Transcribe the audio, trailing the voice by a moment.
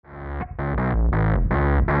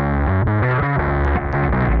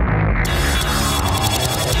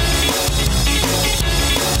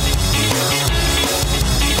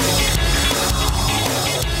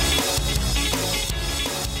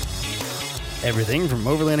Everything from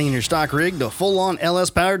overlanding in your stock rig to full-on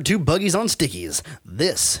LS-powered 2 buggies on stickies.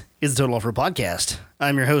 This is the Total Off-Road Podcast.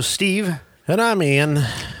 I'm your host, Steve. And I'm Ian.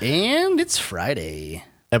 And it's Friday.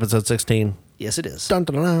 Episode 16. Yes, it is. Dun,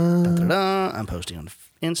 dun, dun. Dun, dun, dun. I'm posting on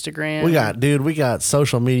Instagram. We got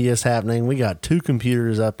social medias happening. We got 2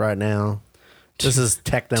 computers up right now. This is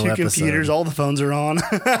techno 2 episode. computers, all the phones are on.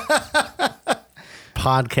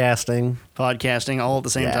 Podcasting all at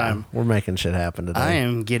the same time. We're making shit happen today. I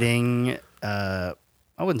am getting, I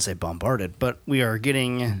wouldn't say bombarded, but we are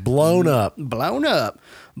getting blown up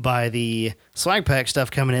by the swag pack stuff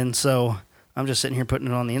coming in. So I'm just sitting here putting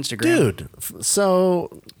it on the Instagram. Dude, so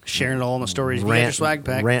sharing it all in the stories. Rant, your swag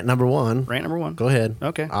pack. Rant number one. Go ahead.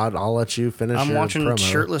 Okay. I'll let you finish. I'm your watching promo.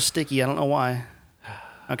 Shirtless Sticky. I don't know why.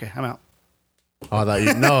 Okay, I'm out. Oh, I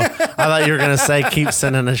thought you were gonna say keep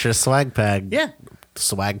sending us your swag pack. Yeah.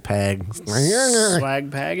 Swag pack. Swag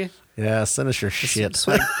pag. Yeah, send us your shit.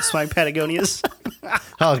 Swag Patagonias.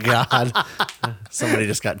 Oh God. Somebody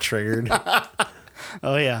just got triggered.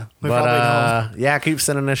 Oh yeah. Yeah, keep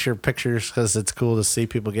sending us your pictures because it's cool to see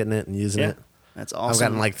people getting it and using it. That's awesome. I've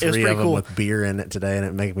gotten like 3 of them with beer in it today, and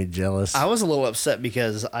it makes me jealous. I was a little upset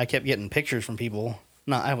because I kept getting pictures from people.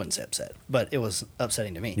 No, I wouldn't say upset, but it was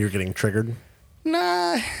upsetting to me. You're getting triggered?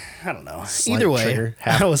 Nah, I don't know. Slight Either way, trigger.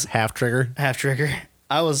 Half trigger.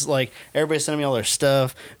 I was like, everybody's sending me all their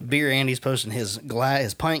stuff. Beer Andy's posting his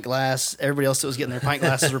pint glass. Everybody else that was getting their pint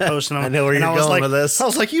glasses were posting them. I know where you're going with this. I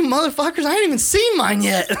was like, you motherfuckers, I ain't even seen mine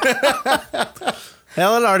yet.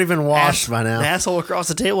 Hell, it already been washed by now. The asshole across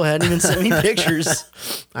the table hadn't even sent me pictures.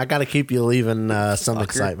 I got to keep you leaving some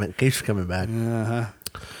excitement. Keeps coming back.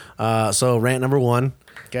 So rant number 1.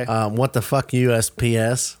 Okay. What the fuck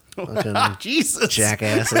USPS? Jesus.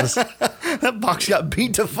 Jackasses. That box got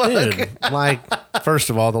beat to fuck. Dude, like, first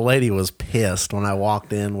of all, the lady was pissed when I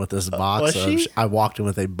walked in with this box. I walked in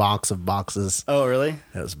with a box of boxes. Oh, really?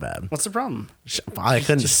 It was bad. What's the problem? I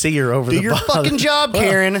couldn't see her over the Do your fucking job,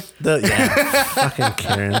 Karen. Fucking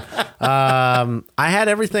Karen. I had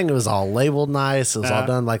everything. It was all labeled nice. It was all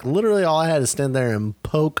done. Like, literally all I had to stand there and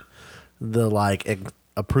poke the, like,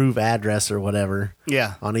 approve address or whatever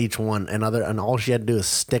on each one, and all she had to do is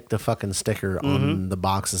stick the fucking sticker on the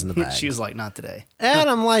boxes in the bag. She was like, not today. And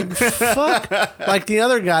I'm like, fuck. Like the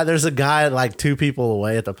other guy, there's a guy like 2 people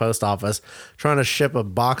away at the post office trying to ship a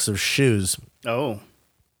box of shoes. Oh.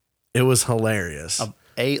 It was hilarious.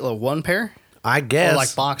 One pair? I guess. Or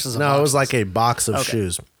like boxes of No, boxes? it was like a box of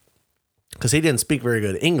shoes. Because he didn't speak very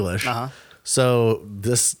good English. So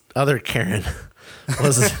this other Karen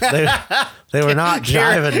was they were not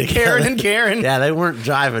jiving together. Karen and Karen. Yeah, they weren't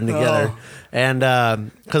jiving together. And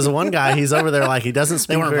because the one guy, he's over there like he doesn't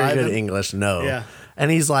speak very good English. No. Yeah.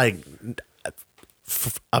 And he's like,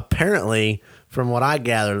 apparently, from what I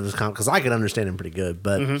gathered of this because I could understand him pretty good,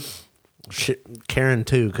 but Karen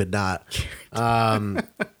too could not.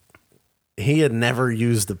 He had never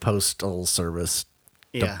used the postal service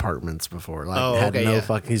departments before. Like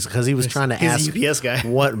because he was trying to ask UPS guy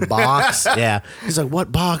what box. He's like,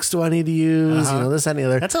 what box do I need to use? You know, this, that, and the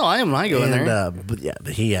other. That's how I am when I go in there. But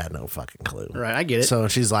he had no fucking clue. Right, I get it. So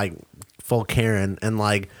she's like, full Karen, and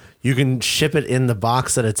like, you can ship it in the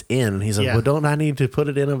box that it's in. And he's like, well, don't I need to put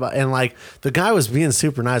it in a box? And like, the guy was being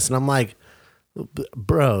super nice, and I'm like,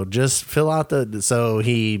 bro, just fill out so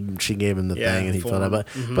she gave him the thing and he filled out.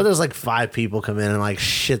 But there's like 5 people come in and like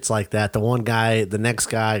shits like that. The next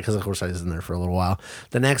guy, because of course I was in there for a little while.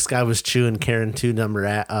 The next guy was chewing Karen number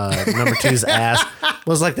 2's ass.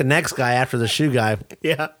 Was like the next guy after the shoe guy.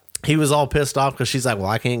 Yeah. He was all pissed off because she's like, well,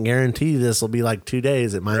 I can't guarantee this will be like 2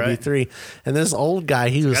 days. It might be 3. And this old guy,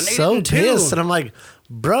 he was so pissed. And I'm like,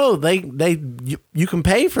 bro, you can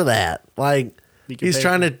pay for that. Like, he's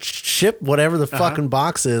trying to ship whatever the fucking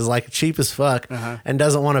box is, like cheap as fuck, and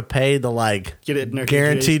doesn't want to pay the like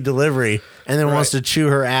guaranteed delivery, and then wants to chew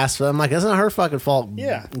her ass. I'm like, that's not her fucking fault,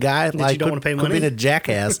 guy. Like, you don't want to pay money. Being a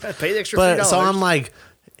jackass. Pay the extra $3. So I'm like,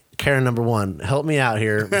 Karen number 1, help me out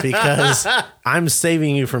here because I'm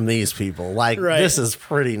saving you from these people. Like, this is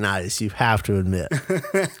pretty nice. You have to admit.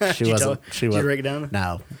 She wasn't. Did you break it down?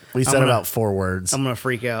 No, we said about 4 words. I'm gonna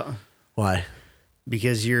freak out. Why?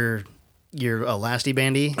 Because your Elasti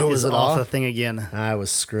Bandy is off the thing again. I was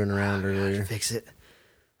screwing around earlier. Fix it.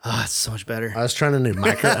 Oh, it's so much better. I was trying to do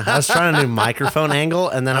microphone angle,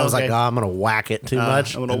 and then I was like, oh, I'm gonna whack it too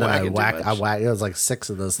much. I'm gonna whack it too much. I whacked. It was like 6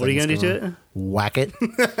 of those. What are you gonna do to it? Whack it.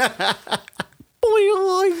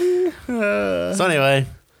 So anyway,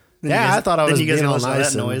 I thought I was being all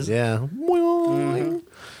nice. That noise. Yeah.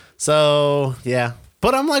 So yeah,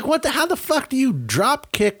 But I'm like, how the fuck do you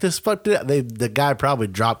drop kick this fuck? The guy probably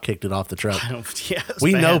drop kicked it off the truck.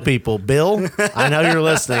 We know people. Bill, I know you're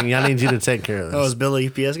listening. I need you to take care of this. Oh, is Bill a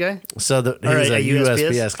UPS guy? So he's a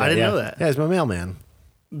USPS guy. I didn't know that. Yeah, he's my mailman.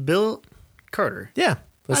 Bill Carter. Yeah.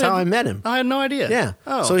 That's how I met him. I had no idea. Yeah.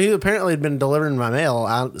 Oh. So he apparently had been delivering my mail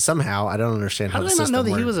out somehow. I don't understand how How the did I not system know that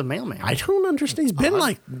he works. was a mailman? I don't understand. He's been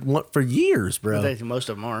for years, bro. I think most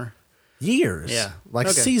of them are. Years. Yeah. Like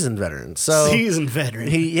Okay. seasoned veteran. So Seasoned veteran.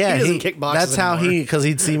 He doesn't kick boxes that's how anymore. because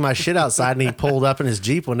he'd see my shit outside and he pulled up in his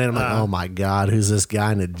Jeep one day. And I'm like, oh my God, who's this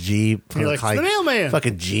guy in a Jeep? You're like, "The mailman."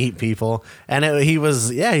 Fucking Jeep people. And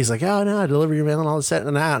he's like, oh no, I deliver your mail and all this.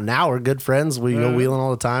 And now we're good friends. We go wheeling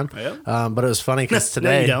all the time. Yep. But it was funny because No,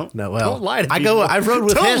 today, you don't. no, well, Don't lie to I've people. rode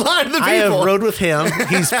with Don't him. lie to the I have people. rode with him.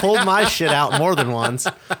 He's pulled my shit out more than once.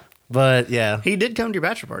 But yeah, He did come to your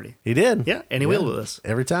bachelor party. he did. Yeah, and he wheeled with us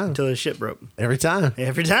Every time. until his shit broke. Every time.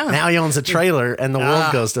 Every time. Now he owns a trailer and the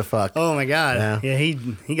world goes to fuck. Oh my God. Yeah. Yeah,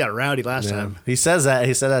 he got rowdy last time. He says that.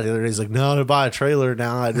 He said that the other day. He's like, no, to buy a trailer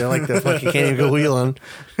now. I like the fuck. You can't even go wheeling.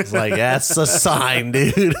 It's like, that's a sign,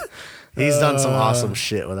 dude. He's done some awesome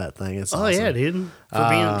shit with that thing. It's Oh awesome. yeah, dude.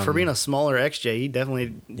 For being a smaller XJ, he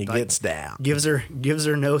definitely He gets down. gives her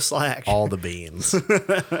no slack. All the beans.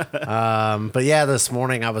 But yeah, this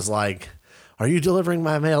morning I was like, are you delivering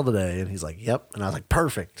my mail today? And he's like, yep. And I was like,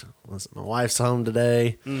 perfect. Listen, my wife's home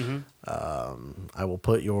today. I will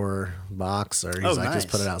put your box, or he's like, nice. just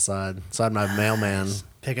put it outside. So I had my mailman,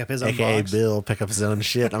 Pick up his own aka box. Bill, pick up his own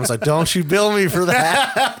shit. I was like, don't you bill me for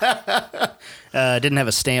that. Didn't have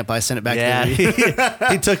a stamp. I sent it back Yeah, to the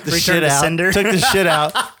he took the Returned shit to out, sender. took the shit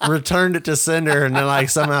out, returned it to sender, and then like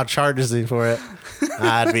somehow charges me for it.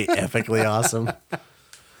 That'd be epically awesome.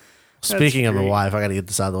 Speaking of my great. wife, I got to get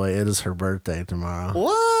this out of the way. It is her birthday tomorrow.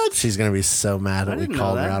 What? She's gonna be so mad that we didn't know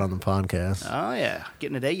called her that. out on the podcast. Oh yeah,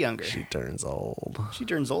 getting a day younger. She turns old. She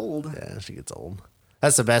turns old. Yeah, she gets old.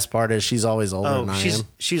 That's the best part is she's always older than I am.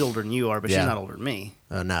 she's older than you are, but Yeah. she's not older than me.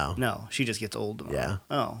 No. No, she just gets old. Tomorrow. Yeah.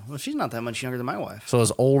 Oh well, she's not that much younger than my wife. So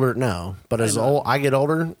as older, no, but as know. old, I get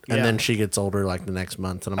older, and Yeah. then she gets older like the next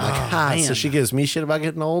month, and I'm like, Oh, man. So she gives me shit about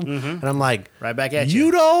getting old, and I'm like, Right back at you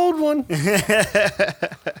you. the old one.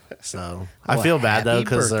 So I Well, feel bad though happy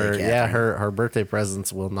because birthday, her birthday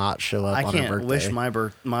presents will not show up I on her can't birthday.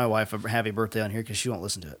 wish my wife a happy birthday on here because she won't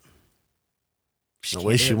listen to it. At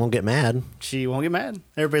least she won't get mad. She won't get mad.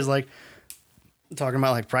 Everybody's like talking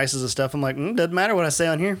about like prices and stuff. I'm like, doesn't matter what I say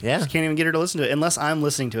on here. Yeah. Just can't even get her to listen to it unless I'm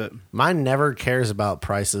listening to it. Mine never cares about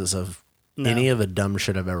prices of No. any of the dumb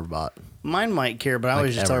shit I've ever bought. Mine might care, but I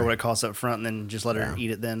always just tell her ever. what it costs up front and then just let her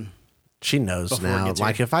eat it then. She knows Before it now. gets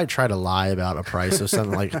Like here. if I try to lie about a price of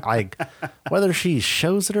something, like whether she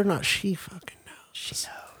shows it or not, she fucking knows. She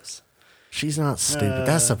knows. She's not stupid.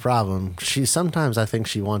 That's the problem. Sometimes I think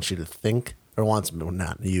she wants you to think, or wants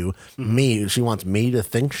not you, Mm-hmm. me. She wants me to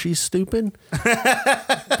think she's stupid.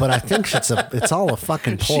 But I think it's all a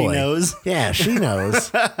fucking ploy. She knows. Yeah, she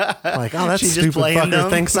knows. Like, oh, that She's just stupid playing fucker dumb.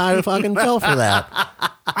 thinks I fucking fell for that.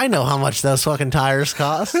 I know how much those fucking tires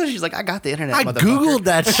cost. She's like, I got the internet, I motherfucker. googled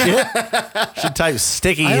that shit. She typed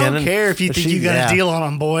sticky I in. don't and care if you think she- you got yeah. a deal on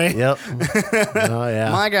them, boy. Yep. Oh yeah.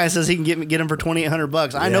 My guy says he can get them for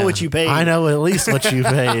 $2,800. I know Yeah. what you paid. I know at least what you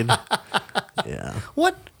paid. Yeah.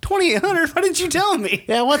 What? $2,800? Why didn't you tell me?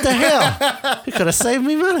 Yeah, what the hell? You could have saved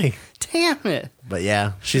me money. Damn it. But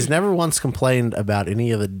yeah, she's never once complained about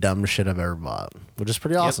any of the dumb shit I've ever bought, which is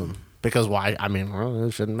pretty awesome. Because why? I mean, well,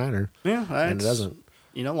 it shouldn't matter. Yeah, And it doesn't.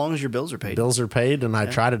 You know, as long as your bills are paid. Bills are paid, and I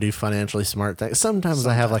try to do financially smart things. Sometimes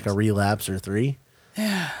I have like a relapse or three.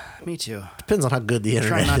 Me too. Depends on how good the I'm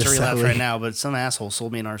internet trying not to is. relapse that right week. now, but some asshole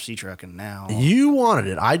sold me an RC truck, and now You wanted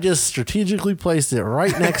it. I just strategically placed it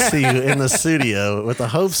right next to you in the studio with the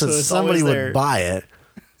hopes So that it's somebody always would there. buy it.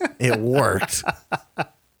 It worked.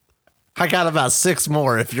 I got about 6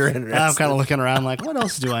 more if you're interested. I'm kind of looking around like, what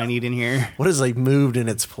else do I need in here? What is like moved in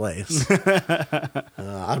its place?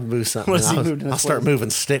 I'd move something. What has he I'll, moved in I'll its start place? moving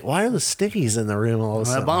stick. Why are the stickies in the room all of a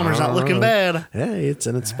That sudden? bomber's not looking bad. Yeah, it's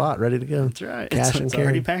in its spot, ready to go. That's right. Cash It's, and it's carry.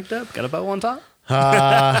 already packed up. Got a bow on top.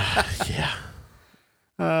 Yeah.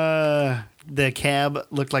 The cab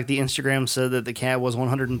looked like the Instagram said that the cab was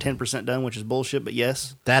 110% done, which is bullshit, but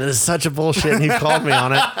yes. That is such a bullshit, and he called me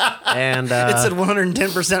on it. And It said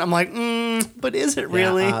 110%. I'm like, but is it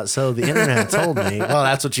really? yeah, so the internet told me, well,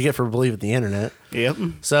 that's what you get for believing the internet. Yep.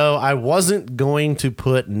 So I wasn't going to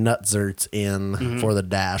put nutzerts in Mm-hmm. for the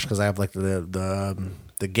dash because I have like the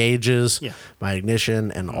gauges, Yeah. my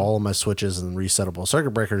ignition, and all of my switches and resettable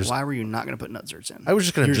circuit breakers. Why were you not going to put nutzerts in? I was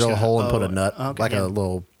just going to You're drill a hole and put a oh, nut, okay, like yeah. a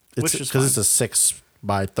little. It's Which is because it's fine. a 6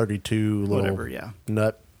 by 32 little Whatever, yeah.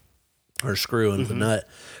 nut. or screw into the nut.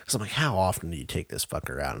 Because I'm like, how often do you take this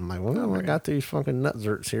fucker out? I'm like, well, I got these fucking nut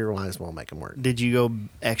zerts here. Might as well make them work. Did you go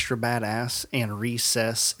extra badass and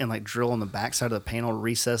recess and like drill on the backside of the panel,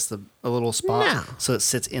 recess a little spot No. so it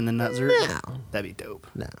sits in the nut zert? No. That'd be dope.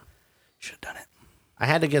 No. Should have done it. I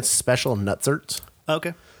had to get special nut zerts.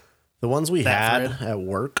 Okay. The ones we That had thread? at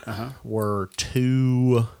work were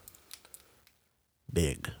too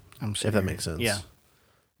big. If that makes sense. Yeah.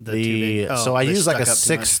 So I used like a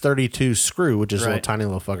 632 screw, which is a little Right. tiny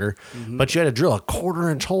little fucker, but you had to drill a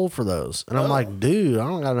 1/4-inch hole for those. And I'm like, dude, I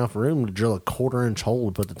don't got enough room to drill a 1/4-inch hole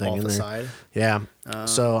to put the thing Off in the there. side? Yeah.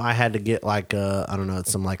 So I had to get like I don't know,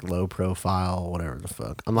 it's some like low profile, whatever the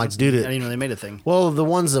fuck. I'm like, dude, I didn't know they made a thing. well, the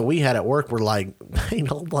ones that we had at work were like, they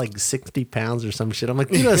hold like 60 pounds or some shit. I'm like,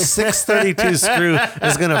 dude, a 632 screw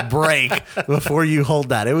is going to break before you hold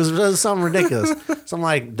that. It was just something ridiculous. So I'm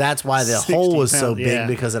like, that's why the 60 hole was so pounds, big yeah.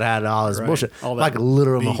 because it had all this Right. bullshit. All that Like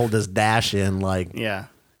literally, I'm going beef. to hold this dash in like Yeah.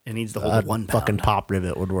 It needs to hold a 1 fucking pound. pop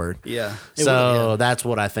rivet would work. Yeah. It So would, that's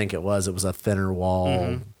what I think it was. It was a thinner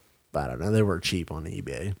wall. I don't know. They were cheap on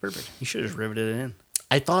eBay. Perfect. You should have just riveted it in.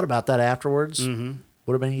 I thought about that afterwards. Would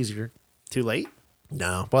have been easier. Too late?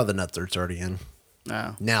 No. Well, the nut zert's already in.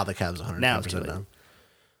 No. Now the cab's 110% Now it's too late. done.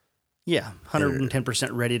 Yeah. 110%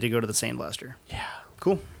 ready to go to the sandblaster. Yeah.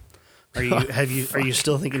 Cool. Are you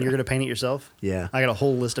still thinking you're going to paint it yourself? Yeah. I got a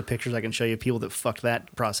whole list of pictures I can show you of people that fucked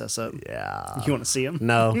that process up. Yeah. You want to see them?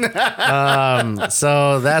 No.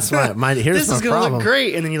 So that's my here's This my is going to problem. look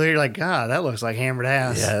great. And then you're like, God, that looks like hammered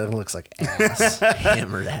ass. Yeah, it looks like ass.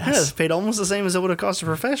 Hammered Yeah, ass. it's paid almost the same as it would have cost a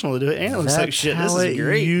professional to do it. And it looks like That's shit. how This is it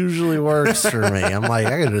great. usually works for me. I'm like,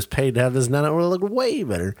 I could just pay to have this done. It would look way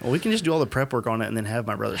better. Well, we can just do all the prep work on it and then have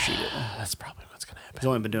my brother shoot it. That's probably what's gonna happen. He's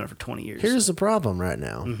only been doing it for 20 years. Here's the problem right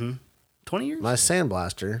now. 20 years? My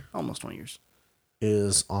sandblaster Almost 20 years.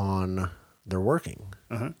 is on. They're working.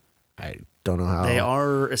 I don't know how. They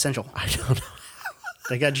are essential. I don't know.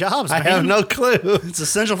 They got jobs, I man. have no clue. It's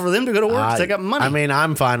essential for them to go to work. They got money. I mean,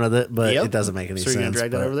 I'm fine with it, but Yep. it doesn't make any So sense. you're gonna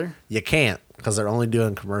drag that but over there? You can't because they're only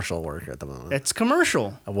doing commercial work at the moment. It's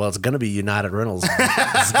commercial. Well, it's going to be United Rentals.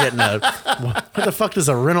 It's getting what the fuck does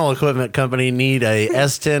a rental equipment company need a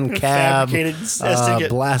S10 cab Fabricated S10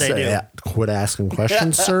 blast? they do. Yeah, quit asking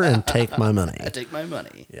questions, sir, and take my money. I take my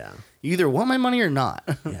money. Yeah, You either want my money or not.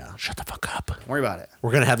 Don't yeah. Shut the fuck up. worry about it.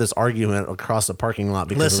 We're gonna have this argument across the parking lot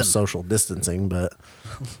because Listen. of social distancing, but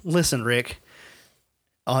Listen, Rick.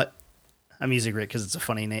 I'm using Rick because it's a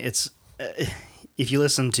funny name. It's if you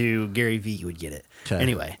listen to Gary Vee, you would get it. okay.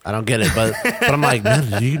 Anyway, I don't get it. But I'm like,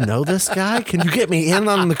 man, do you know this guy? Can you get me in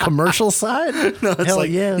on the commercial side? no, it's Hell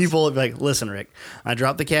like yes. people would be like, listen, Rick, I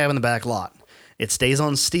dropped the cab in the back lot. It stays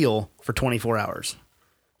on steel for 24 hours.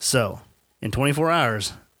 So in 24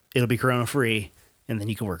 hours, it'll be corona free, and then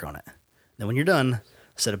you can work on it. Then when you're done,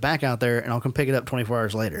 set it back out there, and I'll come pick it up 24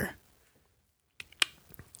 hours later.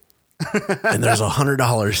 And there's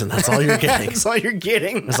 $100, and that's all you're getting. That's all you're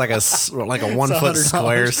getting. It's like a 1 foot $100.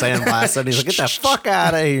 square sandblast, and he's like, "Get the fuck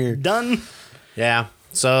out of here!" Done. Yeah.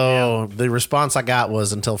 So the response I got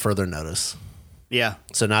was until further notice. Yeah.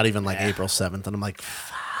 So not even like April 7th, and I'm like,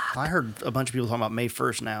 I heard a bunch of people talking about May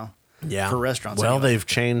 1st now. yeah, For restaurants. Well, anyway. they've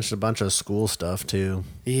changed a bunch of school stuff too,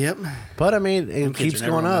 Yep. but I mean, it Kids keeps are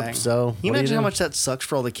never going going up. back. So Can you what do imagine how do? much that sucks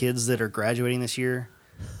for all the kids that are graduating this year?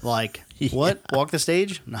 Like, what? Walk the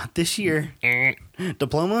stage? Not this year.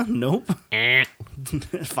 Diploma? Nope.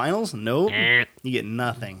 Finals? Nope. You get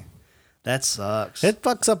nothing. That sucks. It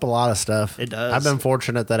fucks up a lot of stuff. It does. I've been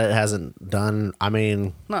fortunate that it hasn't done. I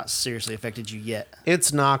mean, Not seriously affected you yet.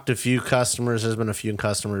 it's knocked a few customers. There's been a few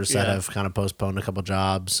customers that Yeah. have kind of postponed a couple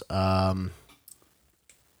jobs.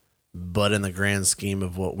 But in the grand scheme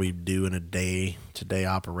of what we do in a day-to-day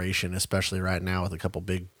operation, especially right now with a couple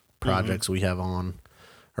big projects we have on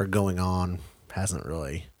or going on, hasn't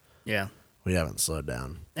really. Yeah. We haven't slowed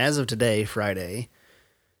down. As of today, Friday,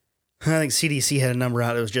 I think CDC had a number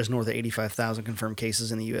out. It was just north of 85,000 confirmed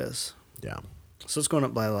cases in the U.S. Yeah. So it's going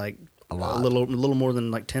up by like A lot. a little more than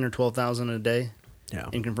like 10 or 12,000 a day Yeah.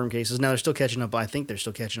 in confirmed cases. Now they're still catching up. I think they're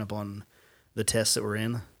still catching up on the tests that we're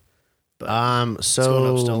in. But So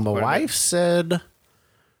going up still my quite a bit. wife said,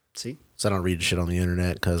 see, so I don't read shit on the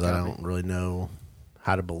internet because I Copy. don't really know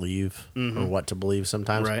how to believe or what to believe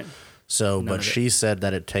sometimes. right? So, None but of it. she said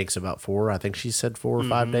that it takes about 4 or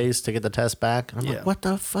 5 days to get the test back. And I'm Yeah. like, what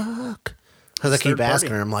the fuck? Because I It's keep third party. asking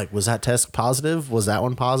her, I'm like, was that test positive? Was that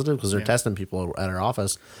one positive? Because they're Yeah. testing people at our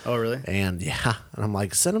office. Oh, really? And yeah, and I'm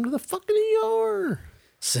like, send them to the fucking ER.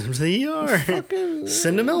 Send him to the ER. Fucking,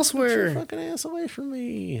 Send him Get your elsewhere. fucking ass away from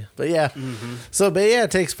me. But yeah. So, but yeah,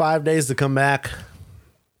 it takes 5 days to come back.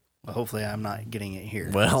 Well, hopefully I'm not getting it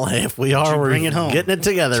here. Well, if we are, we're bring it home. getting it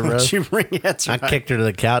together, bro. Don't you bring it? That's I right. kicked her to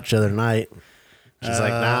the couch the other night. She's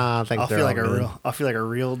like, nah, I think I'll they're feel all like good. I'll feel like a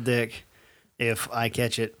real dick if I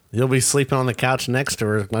catch it. You'll be sleeping on the couch next to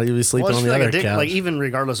her. While you'll be sleeping Well, I on just the feel other like a dick, couch. like even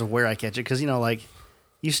regardless of where I catch it, because like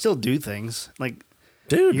you still do things. Like,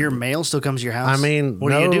 dude, your mail still comes to your house. I mean,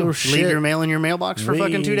 what do you do? shit. Leave your mail in your mailbox for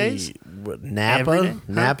fucking 2 days? Every day?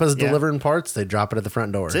 Napa's Yeah. delivering parts. They drop it at the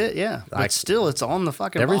front door. That's it, yeah. But still, it's on the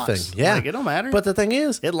fucking Everything, box. yeah. Like, it don't matter. But the thing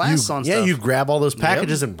is, It lasts on Yeah, stuff. you grab all those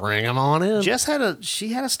packages and bring them on in. Jess had a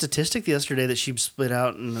statistic yesterday that she split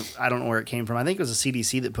out, and I don't know where it came from. I think it was a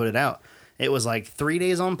CDC that put it out. It was like 3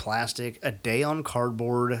 days on plastic, a day on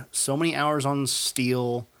cardboard, so many hours on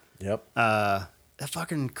steel. Yep. That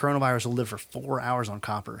fucking coronavirus will live for 4 hours on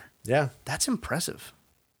copper. Yeah. That's impressive.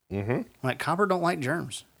 Mm-hmm. Like, copper don't like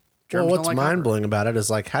germs. Well, Germs what's don't like mind copper. blowing about it is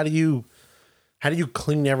like, how do you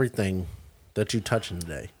clean everything that you touch in a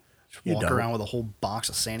day? You Walk don't. around with a whole box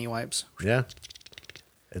of Sandy wipes. Yeah.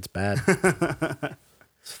 It's bad.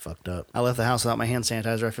 It's fucked up. I left the house without my hand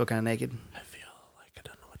sanitizer. I feel kind of naked. I feel like I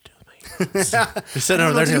don't know what to do with my hands. You're sitting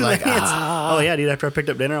over there and you're like, Oh, yeah, dude. After I picked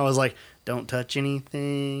up dinner, I was like, don't touch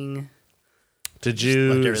anything. Did left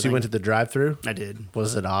you? So everything. you went to the drive-through? I did.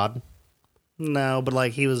 Was it odd? No, but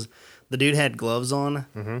like the dude had gloves on,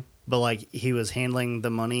 but like he was handling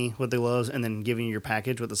the money with the gloves and then giving you your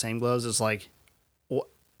package with the same gloves. It's like,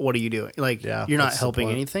 what are you doing? Like, Yeah, you're not what's the helping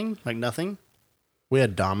point? anything, like nothing. We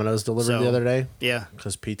had Domino's delivered So- the other day Yeah.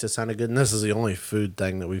 because pizza sounded good. And this is the only food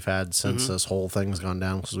thing that we've had since this whole thing's gone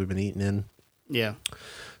down because we've been eating in. Yeah.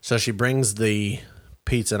 So she brings the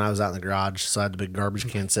pizza and I was out in the garage. So I had the big garbage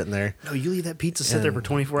can sitting there. No, you leave that pizza sit there for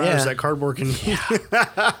 24 Yeah. hours. That cardboard can.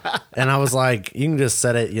 And I was like, you can just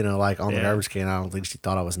set it, like on the Yeah. garbage can. I don't think she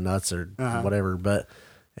thought I was nuts or whatever. But,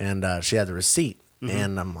 and she had the receipt.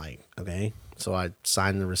 And I'm like, okay. So I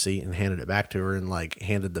signed the receipt and handed it back to her and like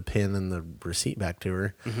handed the pin and the receipt back to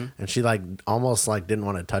her. And she like almost like didn't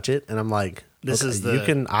want to touch it. And I'm like, This okay, is the- you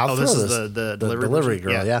can, I'll oh, throw this this. is the the delivery delivery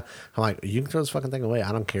person? girl. Yeah. Yeah. I'm like, you can throw this fucking thing away.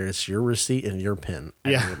 I don't care. It's your receipt and your pin.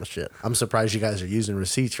 I Yeah. don't give a shit. I'm surprised you guys are using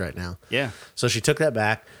receipts right now. Yeah. So she took that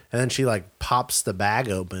back, and then she like pops the bag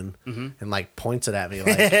open and like points it at me,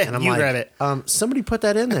 like, and I'm You like, grab it. somebody put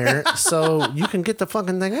that in there so you can get the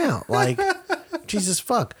fucking thing out. Like, Jesus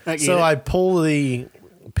fuck. I get So it. I pull the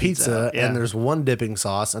pizza, yeah. and there's one dipping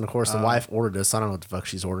sauce, and of course the wife ordered this. I don't know what the fuck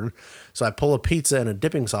she's ordering. So I pull a pizza and a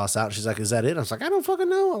dipping sauce out. She's like, "Is that it?" I was like, "I don't fucking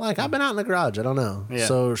know. Like, I've been out in the garage. I don't know." Yeah.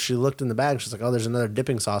 So she looked in the bag. She's like, "Oh, there's another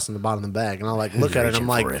dipping sauce in the bottom of the bag." And I like look at it. And I'm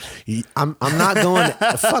like, I'm not going.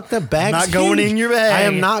 Fuck the bag. Not going in your bag. I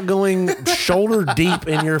am not going shoulder deep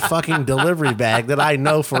in your fucking delivery bag that I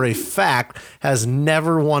know for a fact has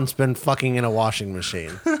never once been fucking in a washing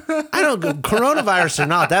machine. I don't go coronavirus or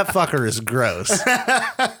not. That fucker is gross.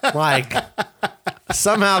 Like,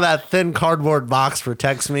 somehow that thin cardboard box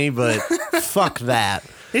protects me, but fuck that.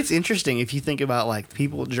 It's interesting if you think about like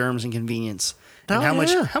people, germs, and convenience, and Oh, how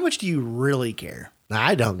yeah. much do you really care?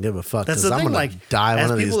 I don't give a fuck That's because the I'm thing. gonna Like, die as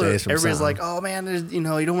one of these people are- days from everybody's something. like, "Oh man, you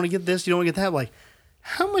don't want to get this, you don't want to get that." Like,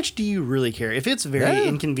 how much do you really care? If it's very Yeah.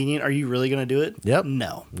 inconvenient, are you really going to do it? Yep.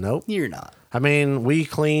 No. Nope. You're not. I mean, we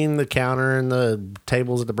clean the counter and the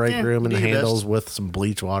tables at the break Yeah, room and do the your handles best. with some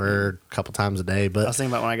bleach water a couple times a day. But I was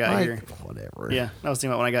thinking about when I got like, here. whatever. Yeah, I was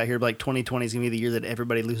thinking about when I got here. Like 2020 is gonna be the year that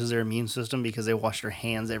everybody loses their immune system because they wash their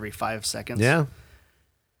hands every 5 seconds. Yeah.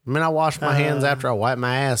 I mean, I wash my hands after I wipe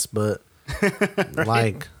my ass, but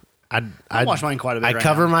like, I wash mine quite a bit I right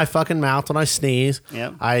cover now. my fucking mouth when I sneeze.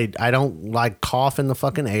 Yep. I don't like cough in the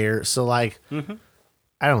fucking air. So like,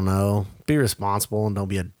 I don't know. Be responsible and don't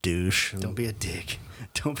be a douche. Don't be a dick.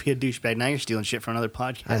 Don't be a douchebag. Now you're stealing shit from another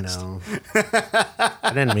podcast. I know.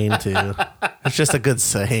 I didn't mean to. It's just a good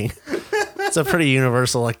saying. It's a pretty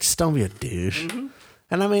universal. Like, just don't be a douche.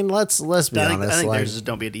 And I mean, let's be I think honest. Like, there's just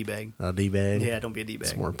don't be a d-bag. a d-bag. Yeah, don't be a It's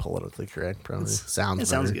d-bag. more politically correct. Probably sounds. It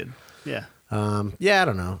sounds better. good. Yeah. Yeah, I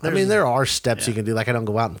don't know. I mean, there are steps you can do. Like, I don't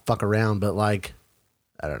go out and fuck around, but like,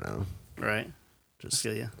 I don't know. Right. Just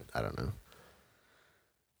Feel ya. I don't know.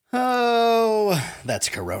 Oh, that's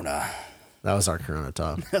Corona. That was our Corona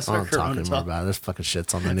talk. That's I our don't talk Corona anymore talk. about it. There's fucking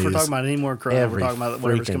shits on the If news. we're talking about any more Corona, we're every talking about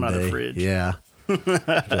whatever's freaking coming out of the day. fridge. Yeah.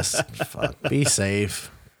 Just fuck. Be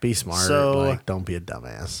safe. Be smart. So- like, don't be a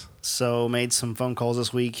dumbass. So made some phone calls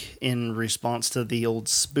this week in response to the old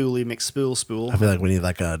Spoolie McSpool spool. I feel like we need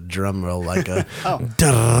like a drum roll, like a. Oh,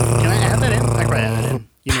 can I add that in? I can probably add that in.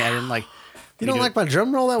 You can add in like. You don't like my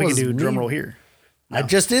drum roll? That We was can do a drum me. roll here. I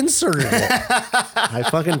just inserted it. I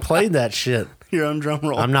fucking played that shit. Your own drum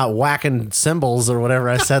roll. I'm not whacking cymbals or whatever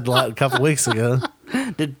I said a couple weeks ago.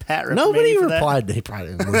 Did Pat reprimand Nobody you for that? replied. He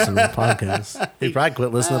probably didn't listen to the podcast. He probably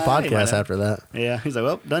quit listening to the He might podcast have. after that. Yeah, he's like,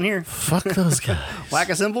 well, done here. Fuck those guys. Whack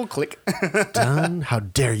a cymbal, click. Done. How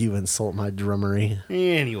dare you insult my drummery?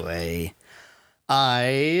 Anyway,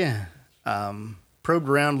 I probed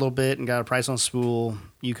around a little bit and got a price on spool.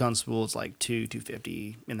 Yukon spool is like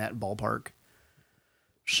 $250 in that ballpark.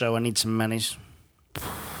 So I need some monies.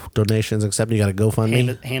 Donations, except you got to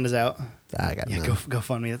GoFundMe. Hand is out. I got Yeah, none.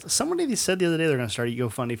 GoFundMe. Somebody said the other day they're going to start a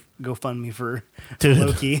GoFundMe for Dude,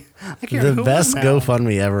 Loki. I can't The remember best now.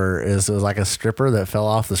 GoFundMe ever is it was like a stripper that fell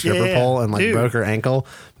off the stripper Yeah, pole and like dude. broke her ankle.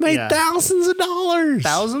 Made Yeah. thousands of dollars.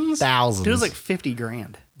 Thousands? Thousands. Dude, it was like 50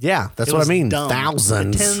 grand. yeah, that's It what I was mean. dumb.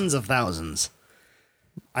 Thousands. Tens of thousands.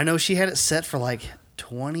 I know she had it set for like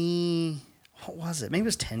 20. What was it? Maybe it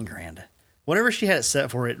was 10 grand. Whatever she had it set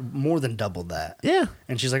for, it more than doubled that. Yeah.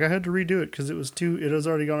 And she's like, I had to redo it because it was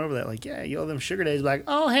already gone over that. Like, yeah, you know them sugar days. Like,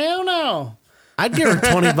 oh, hell no. I'd give her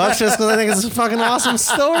 $20 just because I think it's a fucking awesome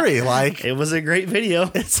story. Like, It was a great video.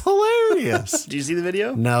 it's hilarious. Did you see the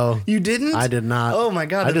video? No. You didn't? I did not. Oh, my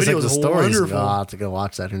God. I The just video think the was stories. wonderful. I'll have to go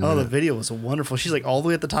watch that in a Oh, the minute. video was wonderful. She's like all the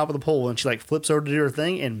way at the top of the pole and she like flips over to do her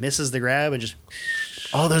thing and misses the grab and just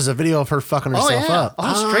Oh, there's a video of her fucking herself up.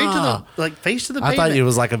 Oh, straight to the like face to the I pavement. thought it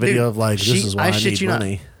was like a video Dude, of like, this is why I shit need you not.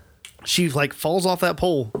 money. She like falls off that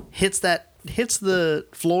pole, hits the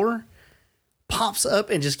floor, pops up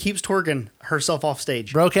and just keeps twerking herself off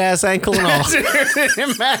stage. Broke ass ankle and all. It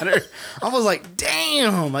didn't matter. I was like,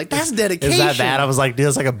 damn, like that's dedication. Is that bad? I was like, dude,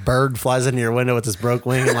 it's like a bird flies into your window with this broke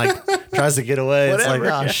wing and like tries to get away. It's like,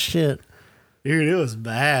 Whatever. oh shit. Dude, it was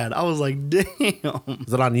bad. I was like, damn.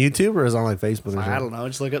 Is it on YouTube or is it on like Facebook or I something? don't know.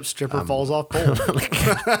 Just look up stripper falls off pole.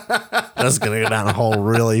 That's gonna go down a hole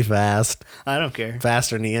really fast. I don't care.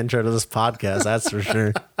 Faster than the intro to this podcast, that's for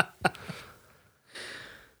sure.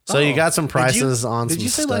 So you got some prices on some Did you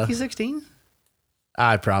say stuff. Lucky 16?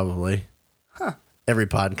 I probably. Every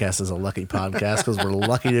podcast is a lucky podcast because we're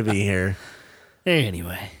lucky to be here.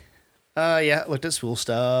 Anyway. Yeah, looked at school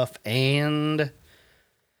stuff and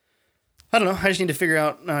I don't know. I just need to figure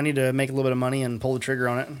out. I need to make a little bit of money and pull the trigger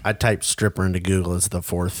on it. I typed stripper into Google. It's the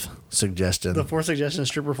fourth suggestion. The fourth suggestion is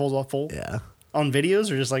stripper falls off pole. Yeah. On videos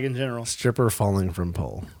or just like in general? Stripper falling from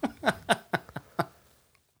pole.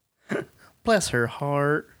 Bless her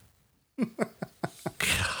heart.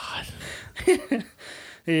 God.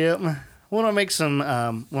 Yep. When I make some,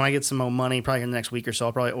 when I get some more money, probably in the next week or so,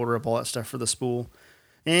 I'll probably order up all that stuff for the spool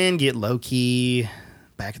and get Loki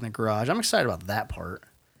back in the garage. I'm excited about that part.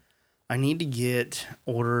 I need to get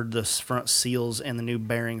ordered the front seals and the new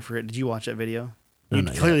bearing for it. Did you watch that video? You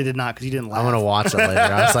not clearly did not because you didn't laugh. I'm going to watch it later.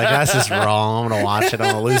 I was like, that's just wrong. I'm going to watch it.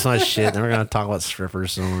 I'm going to lose my shit. Then we're going to talk about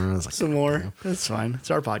strippers somewhere. I was like, Some more. That's fine. It's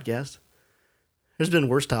our podcast. There's been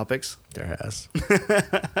worse topics, there has.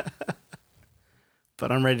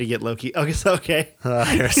 but I'm ready to get Loki. Okay, so okay.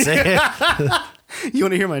 Here, say it. You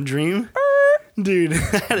want to hear my dream? Dude, I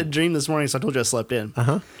had a dream this morning, so I told you I slept in.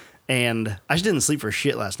 Uh-huh. And I just didn't sleep for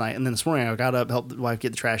shit last night. And then this morning I got up, helped the wife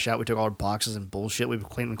get the trash out. We took all our boxes and bullshit. We were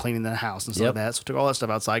cleaning the house and stuff Yep. like that. So took all that stuff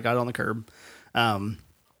outside, got it on the curb,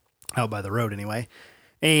 out by the road anyway.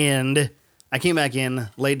 And I came back in,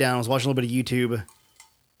 laid down, was watching a little bit of YouTube,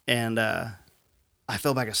 and I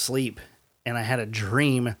fell back asleep. And I had a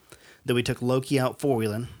dream that we took Loki out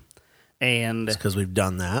four-wheeling. And Because we've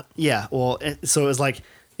done that. yeah, well, so it was like,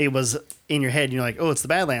 it was in your head, you're like, oh, it's the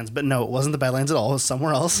Badlands. But no, it wasn't the Badlands at all. It was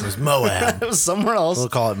somewhere else. It was Moab. It was somewhere else. We'll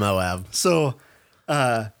call it Moab. So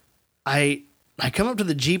I come up to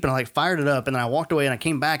the Jeep and I like fired it up and then I walked away and I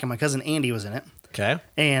came back and my cousin Andy was in it. Okay.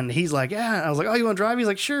 And he's like, yeah. I was like, oh, you want to drive? He's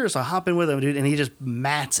like, sure. So I hop in with him, dude. And he just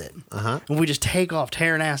mats it. Uh-huh. And we just take off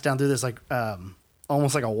tearing ass down through this like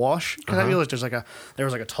almost like a wash. Because I feel like there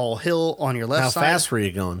was like a tall hill on your left How side. fast were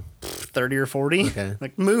you going? 30 or 40. Okay.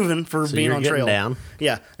 Like moving for So being you're on getting trail. down.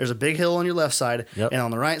 Yeah. There's a big hill on your left side. Yep. And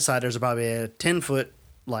on the right side, there's probably a 10-foot,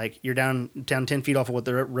 like you're down 10 feet off of what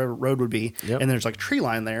the road would be. Yep. And there's like a tree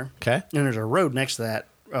line there. Okay. And there's a road next to that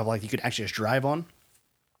of like you could actually just drive on.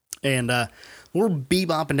 And we're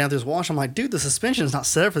bebopping down through this wash. I'm like, dude, the suspension's not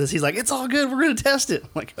set up for this. He's like, it's all good. We're going to test it. I'm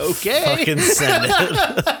like, okay. Fucking send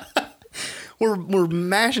it. We're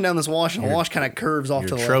mashing down this wash, and the wash kind of curves off to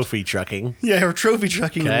Your the trophy trucking. left. Yeah, we're trophy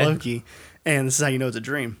trucking Okay. Loki. And this is how you know it's a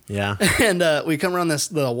dream. Yeah. And we come around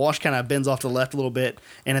the wash kind of bends off to the left a little bit.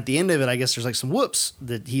 And at the end of it, I guess there's like some whoops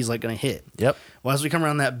that he's like going to hit. Yep. Well, as we come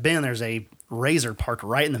around that bend, there's a razor parked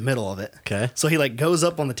right in the middle of it. Okay. So he like goes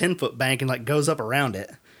up on the 10-foot bank and like goes up around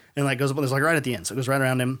it. And like goes up, there's like right at the end. So it goes right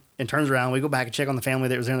around him and turns around. We go back and check on the family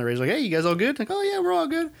that was there in the razor. Like, hey, you guys all good? Like, oh yeah, we're all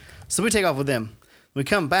good. So we take off with them. We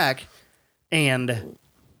come back and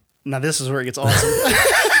now this is where it gets awesome.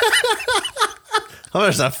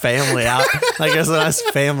 there's a family out. Like there's a nice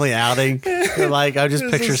family outing. Like I just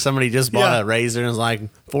picture somebody just bought a Razor and was like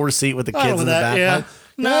 4-seat with the kids in the back. Yeah. Like,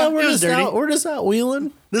 no, dirty. We're just out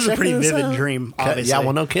wheeling. This is a pretty vivid dream, obviously. Yeah,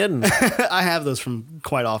 well, no kidding. I have those from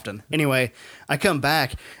quite often. Anyway, I come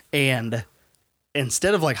back and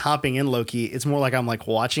instead of like hopping in low-key, it's more like I'm like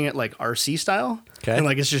watching it like RC style. Okay. And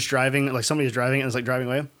like it's just driving, like somebody's driving and it's like driving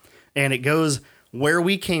away. And it goes where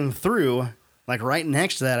we came through, like right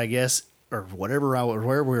next to that, I guess, or whatever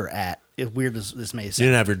where we were at. It's weird as this may You sound.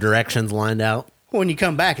 didn't have your directions lined out. When you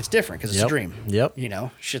come back, it's different because it's a dream. Yep. You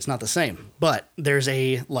know, shit's not the same. But there's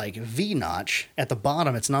a like V notch at the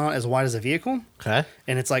bottom. It's not as wide as a vehicle. Okay.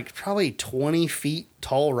 And it's like probably 20 feet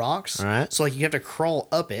tall rocks. All right. So like you have to crawl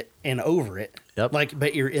up it and over it. Yep. Like,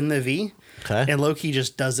 but you're in the V. Okay. And Loki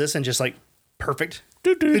just does this and just like perfect.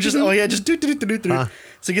 It just do. So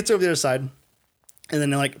he gets over the other side. And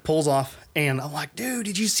then it like pulls off, and I'm like, dude,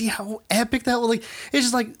 did you see how epic that was? Like, it's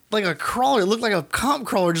just like a crawler. It looked like a comp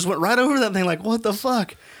crawler just went right over that thing. Like, what the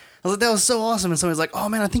fuck? I was like, that was so awesome. And somebody's like, oh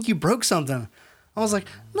man, I think you broke something. I was like,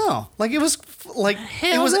 no, like it was like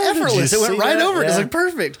it was effortless. It went right over. It was like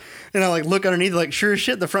perfect. And I like look underneath, like sure as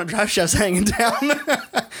shit, the front drive shaft's hanging down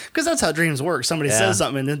because that's how dreams work. Somebody says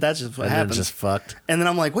something, and then that's just what happens. Just fucked. And then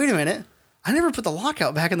I'm like, wait a minute, I never put the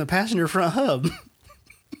lockout back in the passenger front hub.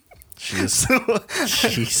 So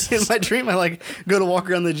Jesus. in my dream, I like go to walk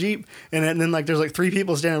around the Jeep, and then like there's like 3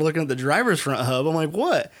 people standing there looking at the driver's front hub. I'm like,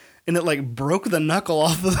 what? And it like broke the knuckle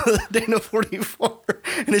off of the Dana 44,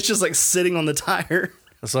 and it's just like sitting on the tire.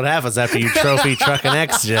 That's what happens after you trophy truck an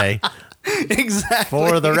XJ. Exactly.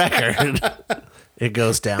 For the record, it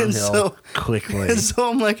goes downhill quickly. And so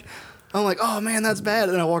I'm like, oh man, that's bad.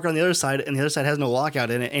 And then I walk around the other side, and the other side has no lockout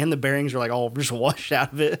in it, and the bearings are like all just washed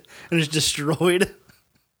out of it, and it's destroyed.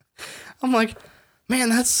 I'm like, man,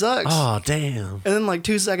 that sucks. Oh, damn. And then like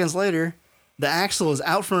 2 seconds later, the axle is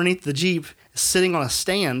out from underneath the Jeep, sitting on a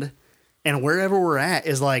stand, and wherever we're at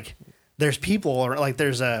is like, there's people, or like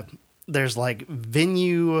there's like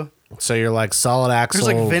venue. So you're like solid axle.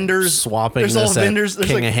 There's like vendors swapping. There's all vendors. There's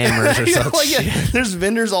King like, of Hammers or something. Like, there's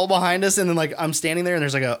vendors all behind us, and then like I'm standing there, and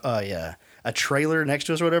there's like a trailer next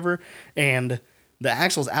to us or whatever, and the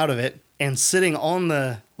axle's out of it, and sitting on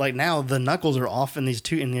the like now the knuckles are off, and there's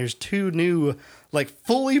two new like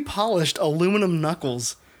fully polished aluminum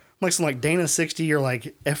knuckles, like some like Dana 60 or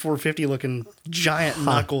like F450 looking giant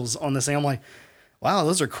knuckles on this thing. I'm like, wow,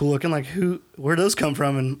 those are cool looking. Like where'd those come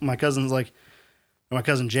from? And my cousin's like, my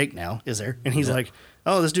cousin Jake now is there, and he's like,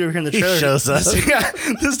 oh, this dude over here in the trailer. He shows up.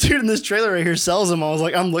 This dude in this trailer right here sells them.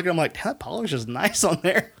 I'm like, that polish is nice on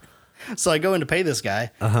there. So I go in to pay this guy,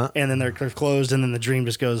 and then they're closed, and then the dream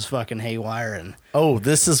just goes fucking haywire. And oh,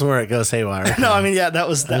 this is where it goes haywire. no, I mean, yeah, that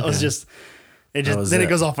was just it. Just then it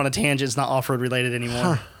goes off on a tangent. It's not off road related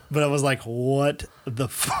anymore. But I was like, what the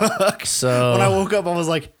fuck? So when I woke up, I was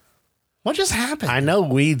like, what just happened? I know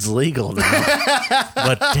weed's legal now,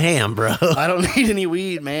 but damn, bro, I don't need any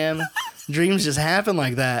weed, man. Dreams just happen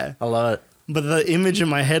like that. I love it. But the image in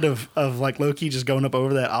my head of like Loki just going up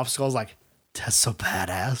over that obstacle is like, that's so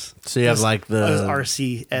badass. So you have like the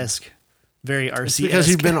RC-esque. Very RC-esque. because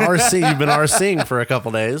you've been RCing for a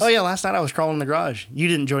couple days. Oh yeah, last night I was crawling in the garage. You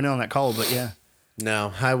didn't join in on that call, but yeah.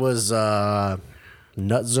 No, I was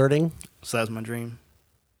nut-zerting. So that was my dream.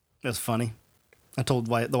 It was funny. I told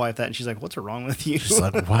the wife that, and she's like, what's wrong with you? She's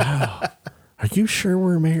like, wow, are you sure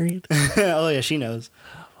we're married? Oh yeah, she knows.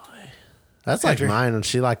 That's like mine, and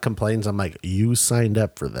she like complains. I'm like, you signed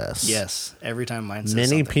up for this. Yes, every time mine says Many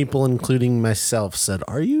something. people, including myself, said,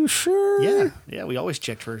 are you sure? Yeah, we always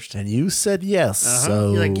checked first. And you said yes.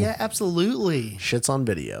 So you're like, yeah, absolutely. Shit's on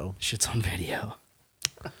video. Shit's on video.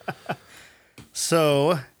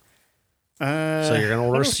 So you're gonna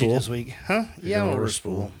order a spool this week, huh? Yeah, I'm gonna order a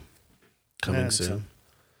spool. Coming soon.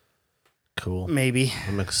 Cool. Maybe.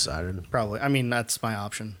 I'm excited. Probably. I mean, that's my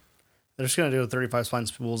option. They're just going to do 35 spline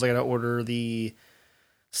spools. I got to order the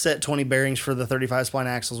set 20 bearings for the 35 spline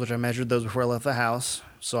axles, which I measured those before I left the house.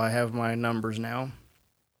 So I have my numbers now.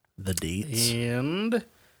 The deets. And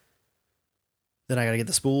then I got to get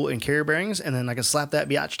the spool and carrier bearings, and then I can slap that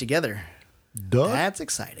biatch together. Duh. That's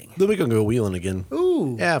exciting. Then we can go wheeling again.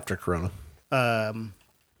 Ooh. After Corona.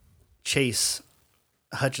 Chase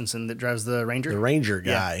Hutchinson that drives the Ranger. The Ranger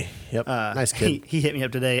guy. Yeah. Yep. Nice kid. He hit me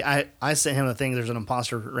up today. I sent him a thing. There's an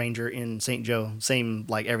imposter Ranger in St. Joe. Same,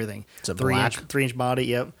 like everything. It's a 3-inch body.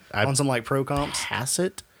 Yep. On some like Pro Comps. Pass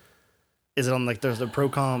it. Is it on like there's the Pro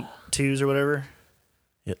Comp 2s or whatever?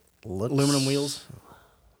 It looks. Aluminum wheels.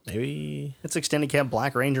 Maybe. It's extended cab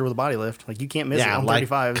black Ranger with a body lift. Like you can't miss it on like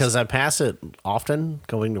 35s. because I pass it often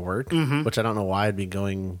going to work, which I don't know why I'd be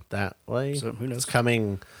going that way. So who knows? It's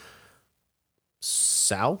coming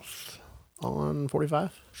south on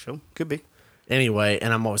 45. Sure, could be. Anyway,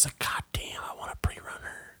 and I'm always like, God damn, I want a pre-runner.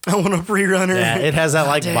 I want a pre-runner. Yeah, it has that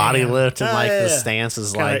like body lift and Oh, like yeah, the yeah. stance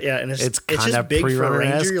is Kinda, like, yeah, and it's kind just of big for a pre-runner.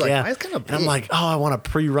 Ranger. You're like, yeah. why is it kind of big? And I'm like, oh, I want a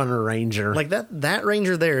pre-runner Ranger. Like that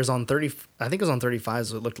Ranger there is on 30. I think it was on 35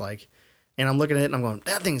 is what it looked like. And I'm looking at it and I'm going,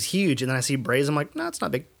 that thing's huge. And then I see Braze. I'm like, no, it's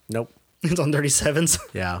not big. Nope. It's on 37s.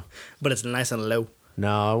 Yeah. But it's nice and low.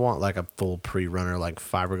 No, I want like a full pre-runner, like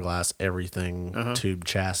fiberglass, everything, tube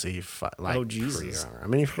chassis. Like Oh, Jesus. pre-runner. I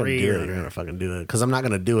mean, if you're going to do it, you're going to fucking do it. Because I'm not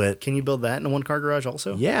going to do it. Can you build that in a one-car garage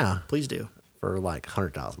also? Yeah. Please do. For like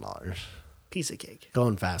 $100,000. Piece of cake.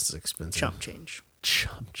 Going fast is expensive. Chump change.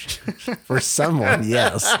 Chump change. For someone,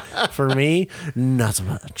 yes. For me, not so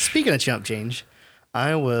much. Speaking of chump change,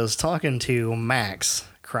 I was talking to Max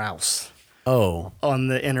Kraus Oh. on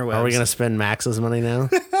the interwebs. Are we going to spend Max's money now?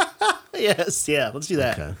 Yes, yeah, let's do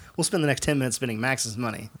that. Okay. We'll spend the next 10 minutes spending Max's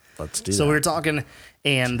money. Let's do So that. we were talking,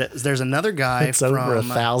 and there's another guy It's from over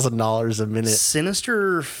 $1,000 a minute.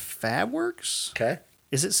 Sinister Fabworks. Okay.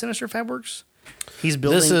 Is it Sinister Fabworks? He's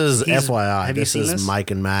building. This is FYI. Have you This seen is this?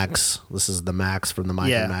 Mike and Max. This is the Max from the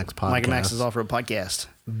Mike and Max podcast. Mike and Max is off-road podcast.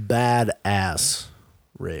 Badass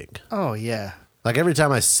rig. Oh yeah, Like every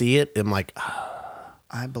time I see it, I'm like,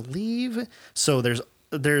 I believe so.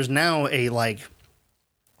 There's now a like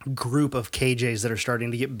group of KJs that are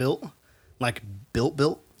starting to get built, like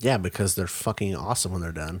built. yeah, because they're fucking awesome when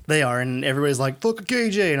they're done. They are, and everybody's like, "Fuck a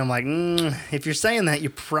KJ," and I'm like, if you're saying that, you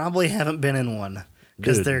probably haven't been in one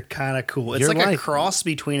because Dude, they're kind of cool. It's you're like a like- cross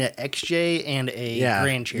between an XJ and a Yeah,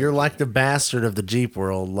 Grand Cherokee. you're like the bastard of the Jeep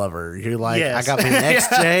World lover. You're like, Yes. I got me an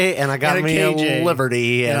XJ and I got And a me KJ. a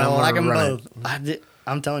Liberty, and I I'm like gonna them run both. it.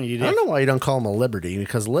 I'm telling you, I dude. don't know why you don't call them a Liberty,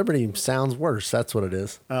 because Liberty sounds worse. That's what it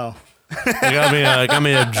is. Oh, You got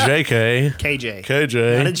me a JK. KJ,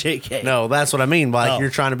 KJ. not a JK. No, that's what I mean. Like Oh. you're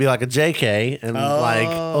trying to be like a JK, and like,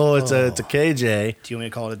 oh, it's a KJ. Do you want me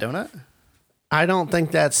to call it a donut? I don't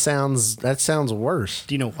think that sounds worse.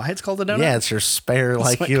 Do you know why it's called a donut? Yeah, it's your spare. It's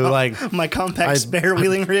Like my you like my compact spare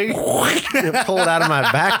wheeling rig. pull it out of my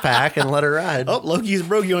backpack and let it ride. Oh, Loki's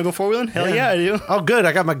broke. You want to go four wheeling? Hell yeah, I do. Oh, good.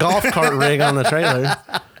 I got my golf cart rig on the trailer.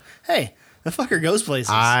 Hey, the fucker goes places.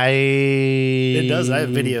 It It does. I have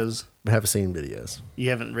videos. have seen videos. You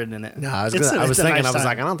haven't ridden in it. No, I was It's thinking. a nice I was time.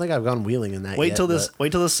 like, I don't think I've gone wheeling in that. Wait yet, till but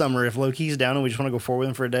Wait till this summer. If Loki's down and we just want to go four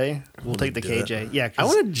wheeling for a day, we'll take the do it. KJ. Yeah, I 'cause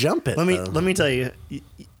want to jump it. Let though. me tell you,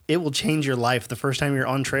 it will change your life the first time you're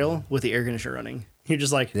on trail with the air conditioner running. You're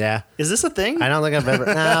just like, Yeah. is this a thing? I don't think I've ever.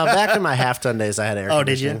 No, back in my half ton days, I had air. Oh,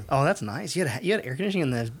 did conditioning. you? Oh, that's nice. You had air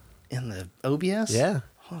conditioning in the OBS. Yeah.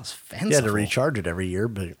 Oh, that's fancy. You had to recharge it every year,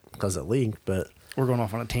 but because it leaked. But We're going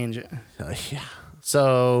off on a tangent. yeah.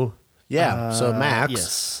 So yeah. So Max,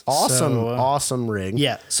 yes. awesome, So, awesome rig.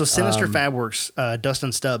 Yeah. So Sinister Fabworks,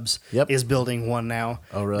 Dustin Stubbs Yep. is building one now.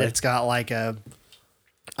 Oh, really? It's got like I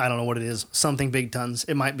don't know what it is, something big tons.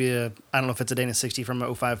 It might be I don't know if it's a Dana 60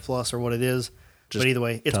 from 05 Plus or what it is, Just but either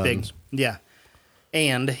way, it's tons. big. Yeah.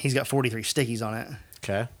 And he's got 43 stickies on it.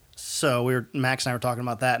 Okay. So Max and I were talking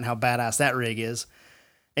about that and how badass that rig is.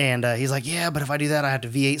 And he's like, yeah, but if I do that, I have to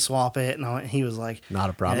V8 swap it. And he was like, Not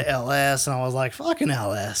a problem. LS. And I was like, fucking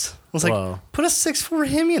LS. I was like, Whoa. put a 6.4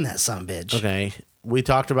 Hemi in that sumbitch. Okay. We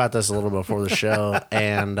talked about this a little before the show,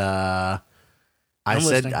 and I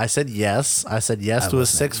said yes. I said yes to a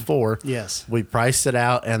 6.4. Yes. We priced it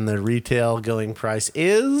out, and the retail going price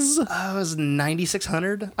is It was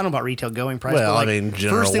 9,600. I don't know about retail going price. Well, but like, I mean,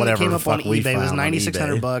 general, first thing whatever that came the up on fuck we eBay was found on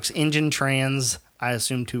 9,600 eBay. bucks. Engine trans, I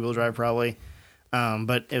assume 2-wheel drive probably.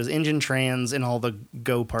 But it was engine trans and all the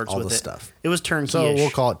go parts All with the it. stuff. It was turnkey. so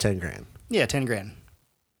we'll call it 10 grand yeah, 10 grand.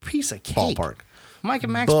 Piece of cake. ballpark. Mike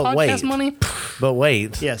and Max But podcast wait. money. But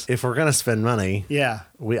wait, Yes. if we're gonna spend money, Yeah.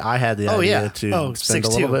 I had the Oh, idea yeah. to Oh, spend a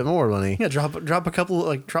 6.2. little bit more money. Yeah, drop a couple,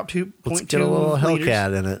 like drop 2.2 Let's get a little liters.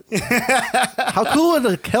 Hellcat in it. How cool would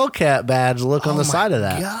the Hellcat badge look on Oh the my side of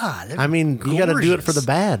that? God, that'd I mean, be you got to do it for gorgeous. the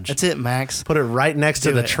badge. That's it, Max. Put it right next to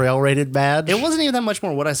Do the it. trail rated badge. It wasn't even that much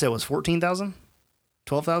more. What I said was 14,000,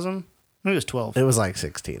 12,000. Maybe it was 12. It was like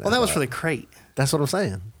 16. Well, that was for the crate. That's what I'm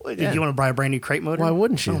saying. You want to buy a brand new crate motor? Why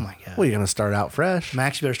wouldn't you? Oh my god! Well, you're gonna start out fresh.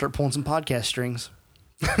 Max, you better start pulling some podcast strings.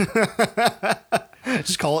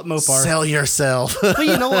 Just call it Mopar. Sell yourself. But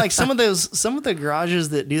you know, like some of the garages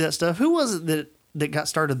that do that stuff. Who was it that got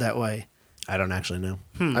started that way? I don't actually know.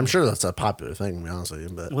 I'm sure that's a popular thing, to be honest with you.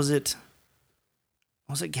 But Was it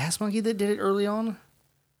Gas Monkey that did it early on?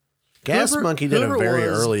 Gas whoever- Monkey did a whoever it very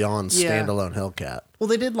was, early on yeah. standalone Hellcat. Well,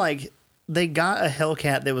 they did they got a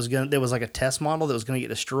Hellcat that was like a test model that was gonna get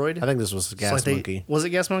destroyed. I think this was Gas Monkey. Was it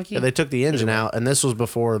Gas Monkey? Yeah, they took the engine out, and this was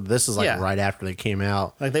before. This is like Yeah. right after they came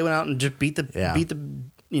out. Like they went out and just beat the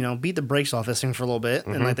beat the brakes off this thing for a little bit,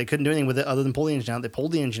 and like they couldn't do anything with it other than pull the engine out. They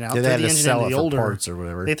pulled the engine out, They threw had the to engine sell into it the for older parts or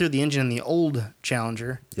whatever. They threw the engine in the old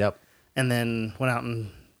Challenger. Yep. And then went out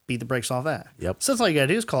and beat the brakes off that. Yep. So that's all you gotta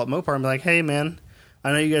do is call up Mopar and be like, "Hey man,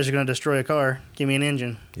 I know you guys are gonna destroy a car. Give me an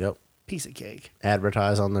engine." Yep. Piece of cake.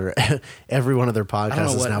 Advertise on their every one of their I don't podcasts know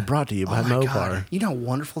is what- now brought to you by Oh my Mopar. God. You know how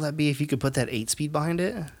wonderful that'd be if you could put that 8-speed behind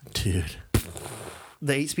it. Dude.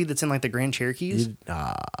 The 8-speed that's in like the Grand Cherokees.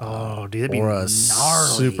 Oh, dude, that'd be Or a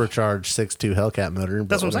gnarly. supercharged 6.2 Hellcat motor.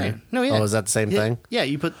 That's what I'm saying. No, yeah. Oh, is that the same Yeah, thing? Yeah,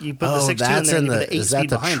 you put the Oh, 6.2 in that's there and in you the. put the 8-speed Is that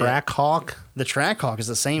the behind Track Hawk? it. The Trackhawk is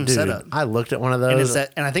the same Dude, setup. I looked at one of And those. and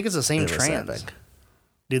I think it's the same It was trans. epic.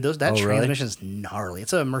 Dude, that Oh, really? transmission's gnarly.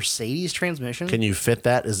 It's a Mercedes transmission. Can you fit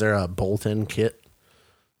that? Is there a bolt-in kit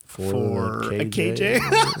for a KJ?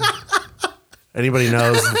 Anybody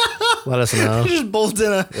knows? Let us know. You just bolt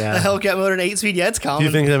in a Yeah. Hellcat motor and 8-speed. Yeah, it's common. Do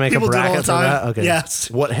you think they make People a do it all bracket the for time. that? Okay. Yes.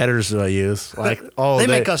 What headers do I use? Like, They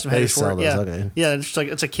make custom they headers for sell it. Yeah, those. Okay. yeah. It's like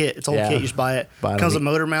it's a kit. It's a whole Yeah. kit. You just buy it. Buy it Comes on with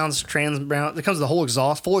motor mounts, trans mount. It comes with the whole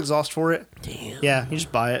exhaust, full exhaust for it. Damn. Yeah, you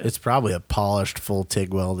just buy it. It's probably a polished full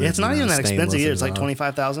TIG welded. Yeah, it's not even that expensive stainless either. It's like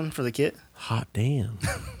exhaust. $25,000 for the kit. Hot damn!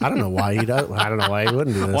 I don't know why you don't. I don't know why you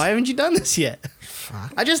wouldn't do this. Why haven't you done this yet?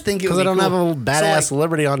 I just think it Because would I be don't cool. have a badass So,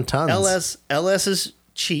 Liberty on tons. LS is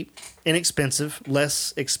cheap, inexpensive,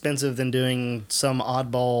 less expensive than doing some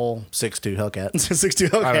oddball 6.2 Hellcat. 6.2 I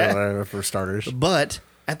don't Hellcat. know for starters. But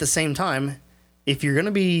at the same time, if you're gonna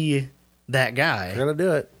be that guy, You're gonna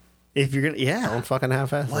do it. if you're gonna, yeah, Don't fucking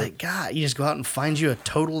half-ass it. like God, you just go out and find you a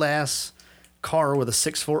total ass car with a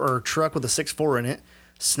 6.4 or a truck with a 6.4 in it,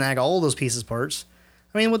 snag all those pieces parts.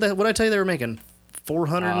 I mean, what I tell you they were making?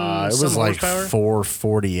 400 and It some was like horsepower.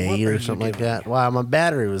 448 What are or you something like doing? that. Wow, my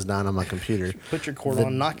battery was down on my computer Put your cord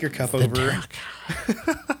on, knock your cup over.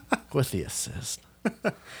 with the assist.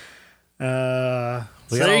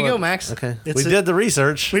 So there you go, Max. Okay, It's we did the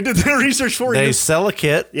research. We did the research for They you. sell a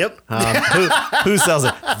kit. Yep. Who sells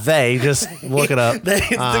it? They. Just look it up. It's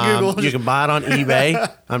the Google. You can buy it on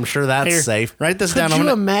eBay. I'm sure that's Here, safe. write this Could down. you I'm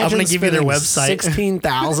gonna imagine give you their spending website.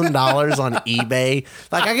 $16,000 on eBay.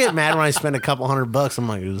 Like I get mad when I spend a couple $100. I'm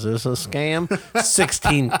like, is this a scam?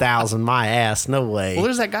 $16,000, my ass. No way. Well,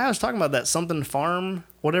 there's that guy I was talking about, that something farm,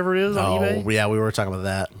 whatever it is on eBay. yeah, we were talking about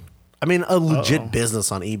that. I mean, a legit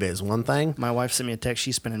business on eBay is one thing. My wife sent me a text.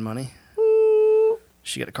 She's spending money.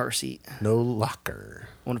 She got a car seat. No locker.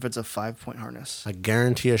 Wonder if it's a 5-point harness. I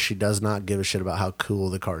guarantee you she does not give a shit about how cool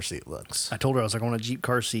the car seat looks. I told her I was like, I want a Jeep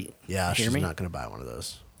car seat. Yeah, Hear she's me? not going to buy one of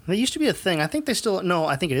those. They used to be a thing. I think they still. No,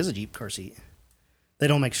 I think it is a Jeep car seat. They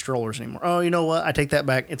don't make strollers anymore. Oh, you know what? I take that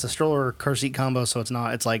back. It's a stroller car seat combo, so it's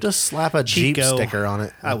not. It's like Just slap a Jeep Chico. sticker on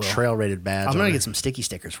it. I A will. trail rated badge. I'm gonna on get it. some sticky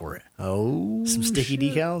stickers for it. Oh, Some sticky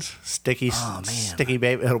decals. sticky. Oh, man. Sticky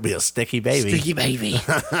baby. It'll be a sticky baby. Sticky baby.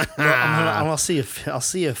 I'll see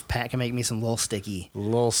if Pat can make me some little sticky.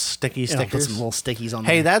 Little sticky And I'll put stickers. some little stickies on.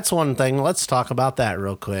 Hey, there. that's one thing. Let's talk about that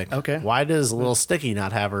real quick. Okay. Why does Little Sticky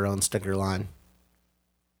not have her own sticker line?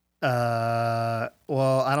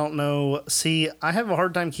 Well, I don't know. See, I have a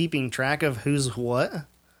hard time keeping track of who's what.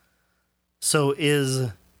 So is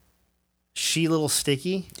she little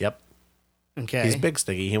sticky? Yep. Okay. He's Big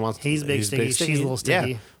Sticky. He's Big Sticky. She's Little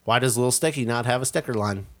Sticky. Yeah. Why does Little Sticky not have a sticker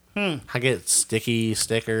line? I get sticky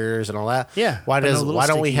stickers and all that. Yeah, Why but no does Little Why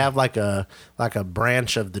don't we Sticky. have like a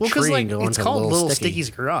branch of the Well, because tree like going it's to called Little Sticky? Sticky's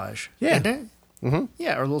Garage. Yeah. Isn't it? Mm-hmm.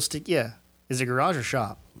 Yeah, or Little Sticky. Yeah. Is it garage or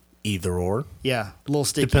shop? Either or. Yeah, Little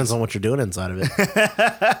Stickies. Depends on what you're doing inside of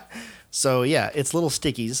it. So yeah, it's Little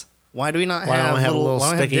Stickies. Why do we not Why have don't we have a little why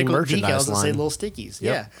don't we have sticky decals merchandise that say line? Little Stickies?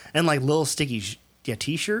 Yep. Yeah, and like Little Stickies,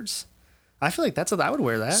 T-shirts. I feel like that's what I would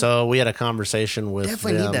wear. That So we had a conversation with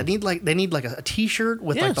definitely them need that. They need like a T-shirt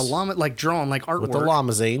with like the Yes. llama, like drawn like artwork, with the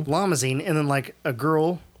Limousine, Limousine, and then like a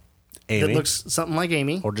girl Amy, that looks something like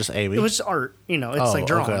Amy. or just Amy, It was just art, It's Oh, like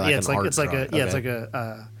drawn. okay, like yeah, an it's like art it's like drawing. a yeah, it's Okay. like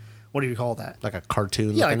a what do you call that? like a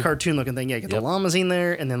cartoon. Yeah, like looking. a cartoon looking thing. Yeah, you get Yep. the Limousine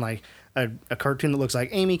there, and then like a cartoon that looks like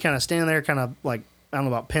Amy, kind of standing there, kind of like I don't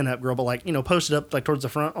know about pin up girl, but like posted up like towards the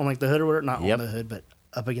front on like the hood or whatever, not Yep. on the hood, but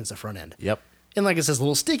up against the front end. Yep. And like it says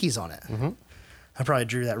little stickies on it. Mm-hmm. I probably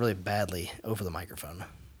drew that really badly over the microphone.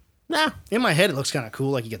 Nah. In my head, it looks kind of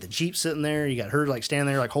cool. Like you got the Jeep sitting there, you got her like standing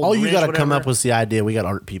there, like holding. All the you wrench, got to come whatever. up with the idea. We got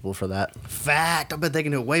art people for that. Fact, I bet they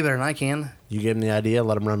can do it way better than I can. You give them the idea,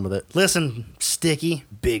 let them run with it. Listen, sticky,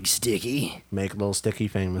 big sticky. Make Little Sticky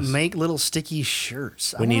famous. Make little sticky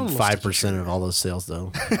shirts. we I need want a little sticky 5% of all those sales,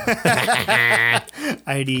 though.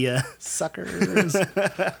 idea. Suckers.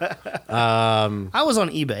 I was on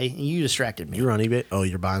eBay and you distracted me. You're on eBay? Oh,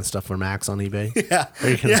 you're buying stuff for Max on eBay?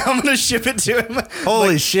 Yeah, I'm gonna ship it to him.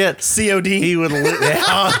 Holy shit. COD. He would,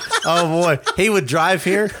 oh boy, he would drive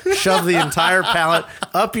here, shove the entire pallet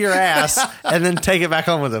up your ass, and then take it back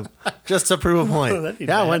home with him, just to prove a point.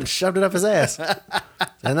 Yeah, I went and shoved it up his ass,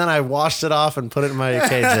 and then I washed it off and put it in my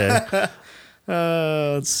KJ.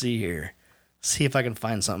 Let's see here. See if I can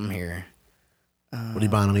find something here. What are you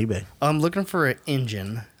buying on eBay? I'm looking for an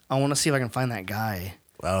engine. I want to see if I can find that guy.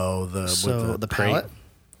 Oh, So the crate- pallet.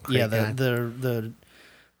 Yeah, guy? the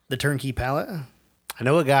turnkey pallet. I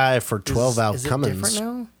know a guy for 12 valve is it Cummins.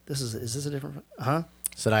 different now? Is this a different? Huh?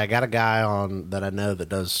 Said I got a guy on that I know that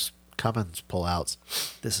does Cummins pullouts.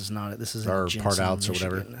 This is not it. This is Or in Jensen, part outs or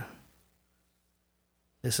whatever. Michigan.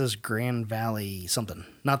 This is Grand Valley something.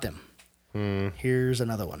 Not them. Here's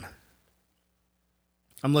another one.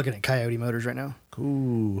 I'm looking at Coyote Motors right now.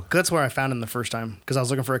 Ooh. That's where I found him the first time because I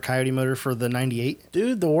was looking for a Coyote motor for the 98.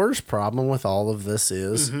 Dude, the worst problem with all of this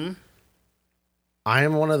is I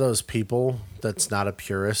am one of those people that's not a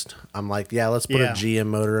purist. I'm like, yeah, let's put a GM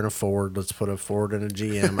motor in a Ford. Let's put a Ford in a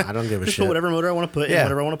GM. I don't give a Just shit. put whatever motor I want to put in,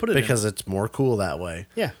 whatever I want to put it because it's more cool that way.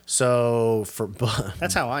 Yeah. So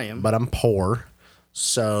That's how I am. but I'm poor.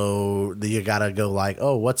 So you got to go like,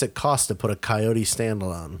 oh, what's it cost to put a Coyote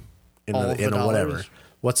standalone in All a, of the in a whatever? dollars?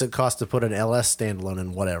 What's it cost to put an LS standalone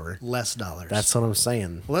in whatever? Less dollars. That's what I'm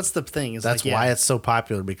saying. well, that's the thing. Is That's like, why it's so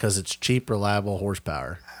popular, because it's cheap, reliable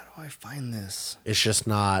horsepower. How do I find this? It's just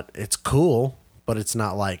not, it's cool, but it's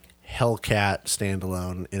not like Hellcat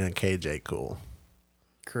standalone in a KJ cool.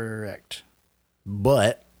 Correct.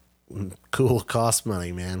 But cool costs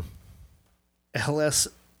money, man. LS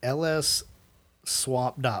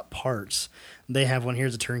swap.parts. They have one here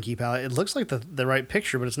as a turnkey pallet. It looks like the right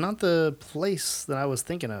picture, but it's not the place that I was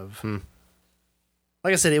thinking of.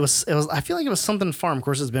 Like I said, it was I feel like it was something farm. Of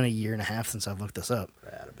course, it's been a year and a half since I've looked this up.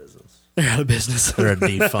 They're out of business. They're out of business. They're a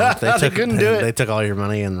defunct. They couldn't do it. They took all your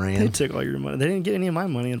money and They ran. took all your money. They didn't get any of my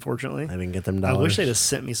money, unfortunately. I didn't get them I dollars. wish they'd have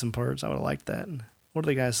sent me some parts. I would have liked that. What are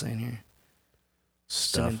the guys saying here?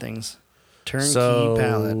 Sending Stuff. things. Turnkey So,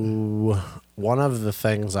 pallet. one of the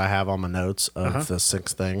things I have on my notes of the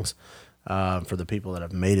 6 things for the people that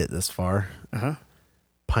have made it this far,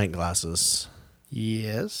 pint glasses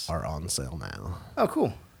Yes. are on sale now. Oh,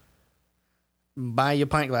 cool. Buy your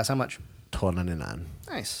pint glass. How much? $12.99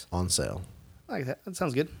 Nice. on sale. I like that. That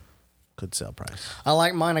sounds good. Good sale price. I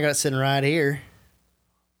like mine. I got it sitting right here.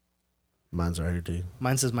 Mine's right here too.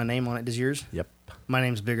 Mine says my name on it. Does yours? Yep. My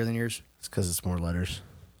name's bigger than yours. It's because it's more letters.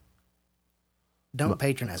 Don't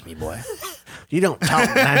patronize me, boy. You don't talk.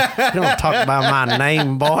 You don't talk about my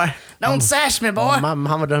name, boy. Don't sash me, boy. My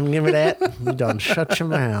mama done give me that. You done shut your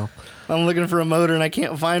mouth. I'm looking for a motor and I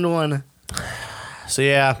can't find one. So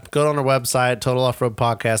yeah, go on our website,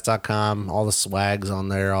 totaloffroadpodcast.com. All the swag's on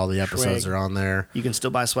there. All the episodes Swag. are on there. You can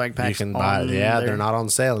still buy swag You packs. can buy. on Yeah, there. they're not on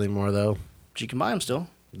sale anymore though. But you can buy them still.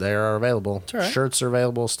 They are available. all right. Shirts are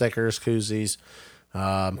available. Stickers, koozies,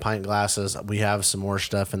 pint glasses. We have some more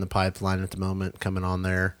stuff in the pipeline at the moment coming on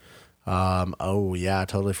there. Oh yeah, I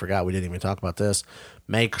totally forgot. We didn't even talk about this.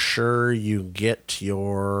 Make sure you get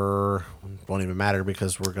your. Won't even matter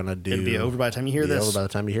because we're gonna do. It'll be over by the time you hear It'll be this. over by the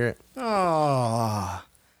time you hear it. Oh,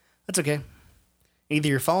 that's okay. Either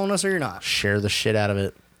you're following us or you're not. Share the shit out of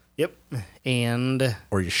it, Yep. And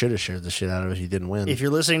or you should have shared the shit out of it if you didn't win. if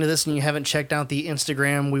you're listening to this and you haven't checked out the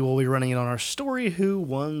Instagram, we will be running it on our story. Who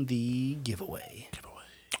won the giveaway?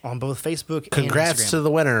 On both Facebook Congrats and Instagram. to the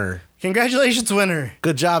winner. Congratulations, winner.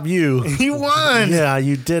 Good job, you. You won. Yeah,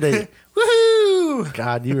 you did it. Woohoo!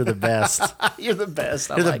 God, you were the best. You're the best.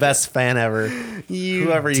 You're the best fan ever. You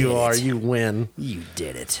Whoever you did are, it. you win. You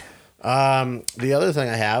did it. The other thing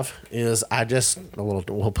I have is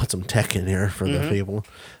we'll put some tech in here for the people.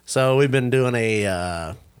 So we've been doing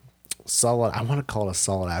a solid, I want to call it a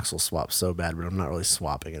solid axle swap so bad, but I'm not really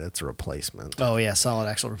swapping it. It's a replacement. Oh yeah, solid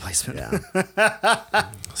axle replacement. Yeah.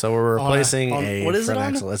 So we're replacing what is it front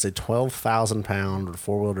on? axle. It's a 12,000-pound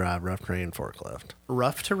 4-wheel drive rough terrain forklift.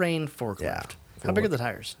 Rough terrain forklift. Yeah. How big are the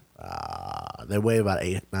tires? They weigh about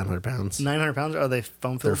 900 pounds. 900 pounds? Are they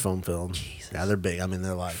foam They're filled? foam filled. Yeah, they're big. I mean,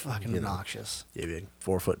 they're like Fucking obnoxious. yay big,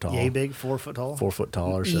 4 foot tall. Yay big, 4 foot tall. 4 foot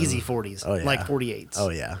tall or so. Easy 40s. Oh yeah, Like 48s. Oh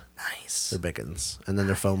yeah, Nice. they're biggins, and then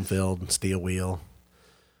they're foam filled, steel wheel.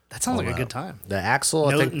 That sounds like a Wow. good time. The axle,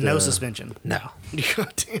 I No, think no the- suspension. No,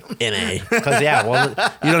 God damn. NA. Because yeah, well,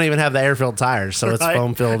 you don't even have the air filled tires, so it's Right.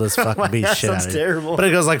 foam filled as fucking beast that shit out sounds of it. terrible. But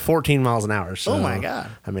it goes like 14 miles an hour. So, Oh my God.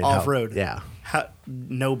 I mean, Off road. Yeah,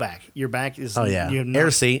 No back. Your back is. Oh, yeah. you have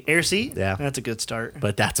Air seat. Air seat? Yeah. That's a good start.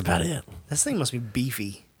 but that's about it. This thing must be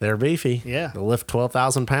beefy. They're beefy. Yeah. They'll lift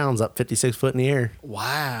 12,000 pounds up 56 foot in the air.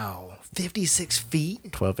 Wow. 56 feet?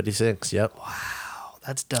 1256. Yep. Wow.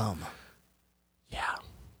 That's dumb. Yeah.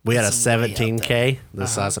 We had a That's way up 17K, the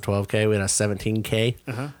size of 12K. We had a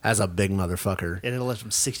 17K. That's a big motherfucker. It'll lift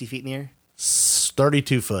from 60 feet in the air.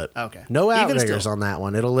 32 foot. Okay. No Even outriggers still. on that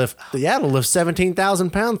one. It'll lift 17,000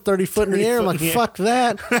 pounds, 30 foot in the 30 air. I'm foot like, in the air. fuck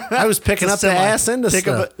that. I was picking It's a up the semi. ass into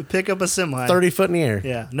stuff. Pick up a semi. 30 foot in the air.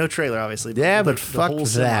 Yeah, no trailer, obviously. Yeah, the- but the fuck whole that.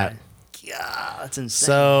 semi. Yeah, that's insane.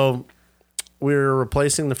 So we were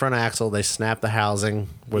replacing the front axle. They snapped the housing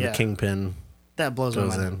where Yeah. the kingpin. that blows my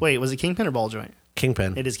goes mind. in. Wait, was it kingpin or ball joint?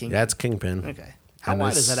 Kingpin. It is kingpin. Yeah, it's kingpin. Okay. How And wide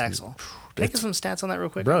it's- is that axle? Can I get some stats on that real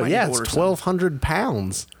quick? I Bro, might yeah, need to it's order some. 1,200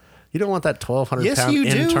 pounds. You don't want that 1,200 Yes, pound you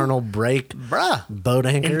do. internal brake Bruh. boat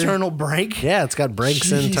anchor. Internal brake? Yeah, it's got brakes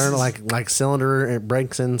Jesus. internal, like cylinder and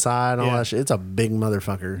brakes inside, and all Yeah. that shit. It's a big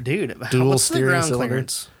motherfucker. Dude, Dual what's the steering ground cylinder.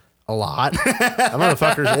 clearance? A lot. That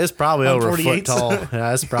motherfucker is probably On over a foot 48s. tall.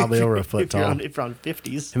 Yeah, it's probably over a foot If you're tall. on, if you're on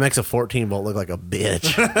 50s. It makes a 14 bolt look like a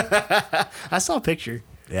bitch. I saw a picture.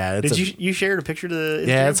 Yeah, it's Did you shared a picture to the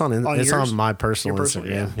yeah, Instagram? it's on yours? on my personal Your personal,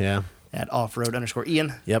 Instagram. Yeah. At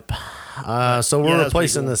offroad_Ian. Yep. So Yeah, we're that's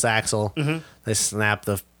replacing pretty cool. this axle. They snapped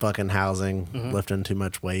the fucking housing, lifting too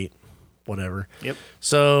much weight, whatever. Yep.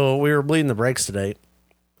 So we were bleeding the brakes today,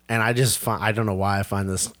 and I just I don't know why I find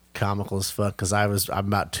this comical as fuck because I'm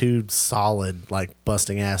about 2 solid like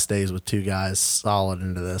busting ass days with 2 guys solid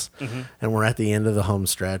into this, and we're at the end of the home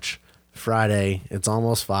stretch. Friday, it's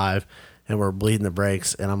almost 5, and we're bleeding the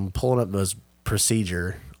brakes, and I'm pulling up this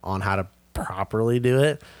procedure on how to properly do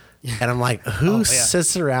it. And I'm like, who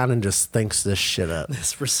sits around and just thinks this shit up?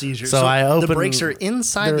 This procedure. So I open the brakes are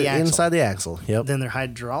inside the axle. Inside the axle. Yep. Then they're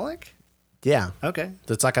hydraulic? Yeah. Okay.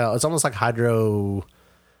 It's almost like hydro,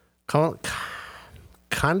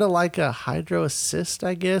 kind of like a hydro assist,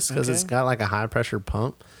 I guess, because it's Okay. got like a high pressure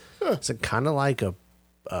pump. It's kind of like a,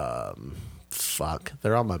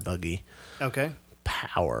 they're on my buggy. Okay.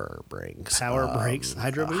 Power brakes. Power brakes.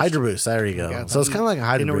 Hydro boost? Hydro boost. There you go. Okay, I So it's thought kind of like a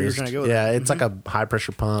hydro didn't know where you were boost. trying to go with Yeah, it's like a high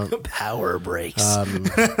pressure pump. Power brakes.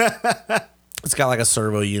 It's got like a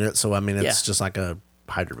servo unit, so I mean, it's Yeah. just like a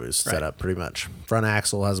hydro boost Right. setup, pretty much. Front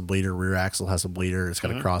axle has a bleeder, rear axle has a bleeder. It's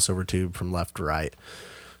got a crossover tube from left to right.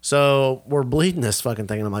 So we're bleeding this fucking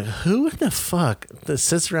thing, and I'm like, who in the fuck that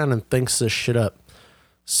sits around and thinks this shit up?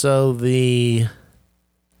 So the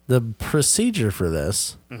procedure for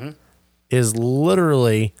this is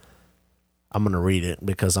literally, I'm gonna read it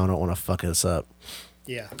because I don't want to fuck this up.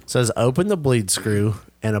 yeah. It says open the bleed screw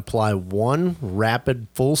and apply 1 rapid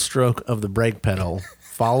full stroke of the brake pedal,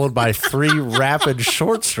 followed by 3 rapid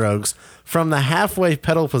short strokes from the halfway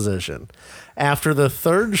pedal position. After the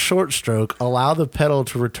 3rd short stroke, allow the pedal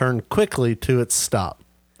to return quickly to its stop.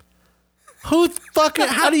 How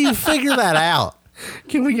do you figure that out?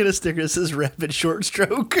 Can we get a sticker that says rapid short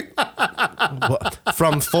stroke?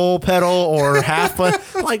 From full pedal or half pedal?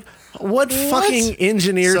 Like, what fucking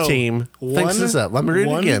engineer So, team thinks one- this up? Let me read it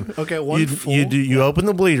one- again. okay, one you, full- you open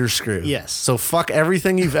the bleeder screw. Yes. So fuck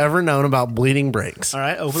everything you've ever known about bleeding brakes. All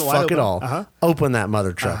right, open it wide Fuck open. it all. Uh-huh. Open that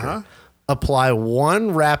mother trucker. Apply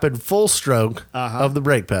 1 rapid full stroke of the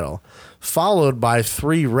brake pedal, followed by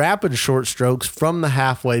 3 rapid short strokes from the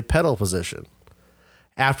halfway pedal position.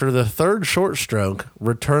 After the 3rd short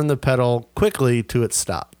return the pedal quickly to its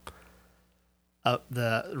stop.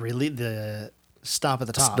 The stop at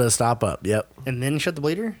the top. The stop up. Yep. And then shut the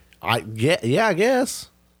bleeder? I guess. Yeah, I guess.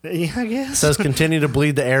 Says continue to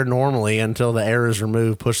bleed the air normally until the air is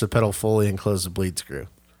removed. Push the pedal fully and close the bleed screw.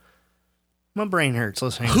 My brain hurts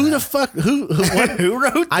listening to Who that. the fuck? Who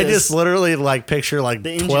wrote this? I just literally picture The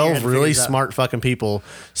engineer 12 had really figured it out. smart fucking people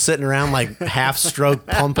sitting around like half stroke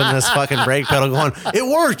pumping this fucking brake pedal going, it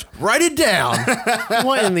worked. Write it down.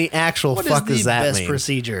 What in the actual What fuck is does the that best mean?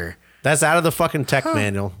 procedure? That's out of the fucking tech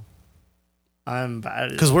manual.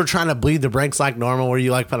 Because we're trying to bleed the brakes like normal where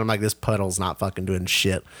you I'm like, this pedal's not fucking doing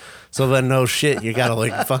shit. So then no shit, you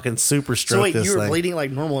gotta fucking super stroke So wait, this you were thing. bleeding like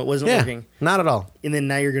normal. It wasn't Yeah, working. not at all. And then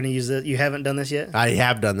now you're going to use it. You haven't done this yet? I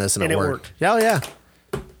have done this and And it it worked. Oh yeah.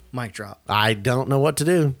 Mic drop. I don't know what to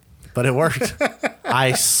do, but it worked.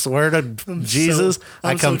 I swear to Jesus,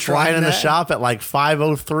 I I'm come so flying trying in the that. shop at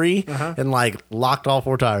 5:03 and locked all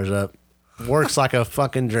 4 tires up. Works like a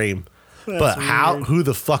fucking dream. But weird. who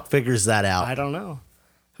the fuck figures that out? I don't know.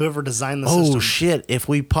 Whoever designed the Oh system. shit, if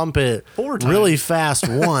we pump it 4 really times. fast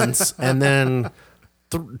once and then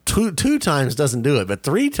two times doesn't do it, but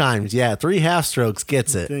 3 times, yeah, 3 half strokes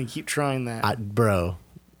gets it. Then keep trying that.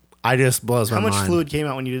 I just blows my How mind. much fluid came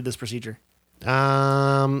out when you did this procedure?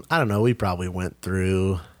 I don't know. We probably went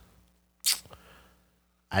through.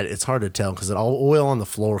 It's hard to tell because all oil on the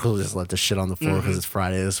floor. Because we just let the shit on the floor because it's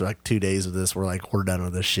Friday. This is 2 days of this. We're done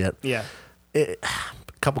with this shit. Yeah. A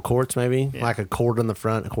couple quarts maybe, like a quart in the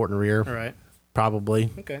front, a quart in the rear, All right.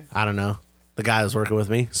 probably. Okay. I don't know. the guy who's working with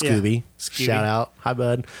me, Scooby. Yeah. Scooby. Shout out. Hi,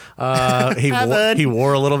 bud. Bud. He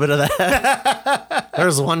wore a little bit of that. There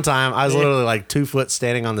was one time I was literally like 2 foot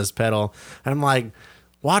standing on this pedal, and I'm like,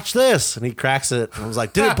 watch this. And he cracks it. And I was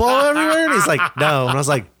like, did it blow everywhere? And he's like, no. And I was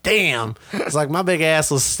like, damn. It's like my big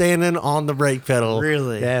ass was standing on the brake pedal.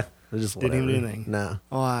 Really? Yeah. It just Didn't even do whatever. anything. No.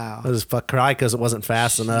 Wow. I just cried because it wasn't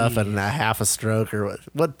fast enough and a half a stroke or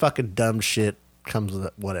what fucking dumb shit comes with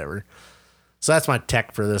it. Whatever. So that's my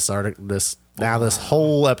tech for this article. This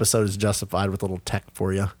whole episode is justified with a little tech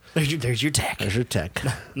for you. There's your tech. There's your tech.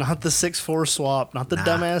 Not the 6.4 swap. Not the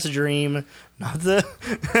dumbass dream. Not the.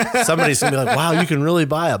 Somebody's gonna be like, "Wow, you can really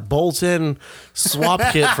buy a bolt-in swap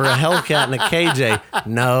kit for a Hellcat and a KJ."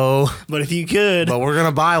 No, But if you could. but we're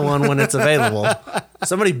gonna buy one when it's available.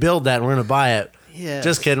 Somebody build that, and we're gonna buy it. Yes.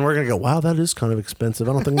 Just kidding. We're gonna go. Wow, that is kind of expensive.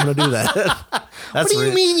 I don't think I'm gonna do that. What do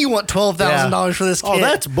you mean you want $12,000 for this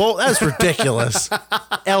kit? Oh, that's ridiculous.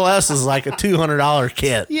 LS is like a $200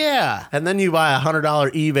 kit. Yeah. And then you buy a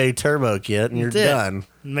 $100 eBay turbo kit and you're That's it. done.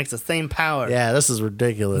 It makes the same power. Yeah, this is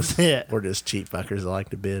ridiculous. Yeah. We're just cheap fuckers that like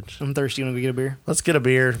to bitch. I'm thirsty. You want to go get a beer? Let's get a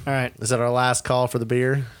beer. All right. Is that our last call for the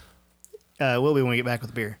beer? Will be when we get back with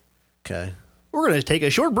the beer. Okay. We're going to take a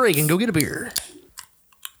short break and go get a beer.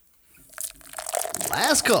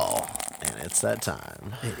 Last call. And it's that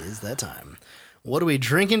time. It is that time. What are we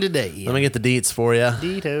drinking today? Let me get the deets for you.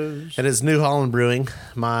 Deto's. It is New Holland Brewing,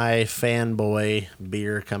 my fanboy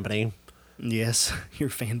beer company. Yes, your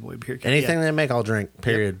fanboy beer. Anything they make, I'll drink,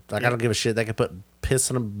 period. Like, I don't give a shit. They could put piss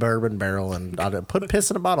in a bourbon barrel and I'll put piss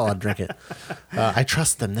in a bottle, I'd drink it. I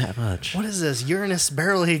trust them that much. What is this? Uranus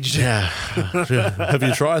barrel aged. Yeah. Have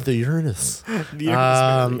you tried the Uranus? The Uranus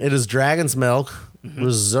barrel aged. It is Dragon's Milk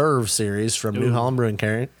Reserve Series from New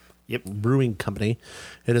Holland Yep. Brewing Company.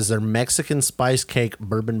 It is their Mexican Spice Cake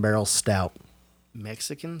Bourbon Barrel Stout.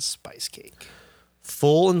 Mexican spice cake.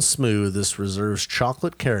 Full and smooth, this reserve's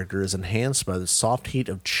chocolate character is enhanced by the soft heat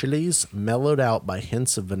of chilies, mellowed out by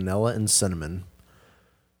hints of vanilla and cinnamon.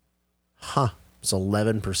 Huh. It's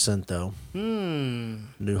 11% though.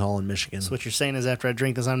 New Holland, Michigan. So what you're saying is after I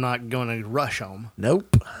drink this, I'm not going to rush home.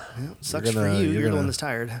 Nope. Sucks gonna- for you. you're You're the one gonna- that's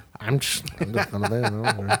tired. I'm just going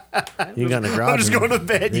to bed. You got in the garage. I'm just and- going to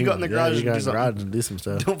bed. You got in the garage You and got do in the garage something. and do some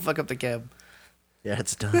stuff. Don't fuck up the cab. Yeah,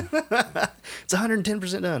 it's done. It's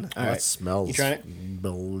 110% done. All It right. smells You trying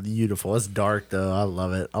it? beautiful. It's dark though. I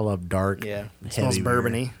love it. I love dark. Yeah. It smells heavy beer.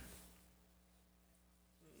 bourbony.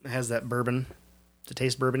 It has that bourbon. To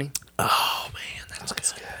taste bourbony. Oh man, that's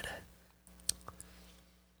good.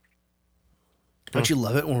 Don't you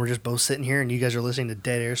love it when we're just both sitting here and you guys are listening to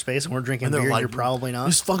Dead Airspace and we're drinking And they're beer and like, you're probably not?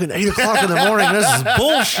 It's fucking 8 o'clock in the morning. This is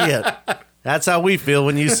bullshit. That's how we feel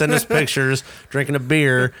when you send us pictures drinking a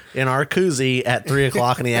beer in our koozie at 3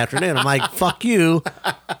 o'clock in the afternoon. I'm like, fuck you.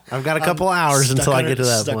 I've got a couple hours Stuck until I get to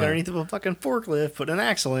that Stuck point. underneath of a fucking forklift, putting an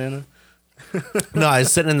axle in. No, I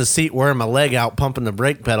was sitting in the seat wearing my leg out, pumping the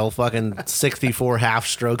brake pedal, fucking 64 half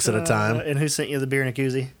strokes at a time. And who sent you the beer in a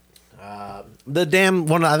koozie? The damn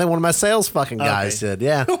one, I think one of my sales fucking guys Okay. did.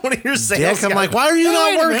 Yeah. One of your sales Dick, I'm guys. like, why are you Hey, not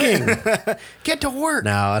wait a working? minute. Get to work.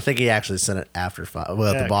 No, I think he actually sent it after 5. Well,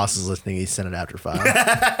 if Yeah. the boss is listening, he sent it after 5.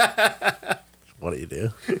 What do you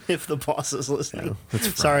do? If the boss is listening.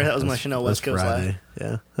 It's Sorry, that was my Chanel West Coast laugh.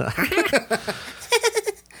 Yeah.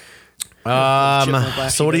 Chipmunk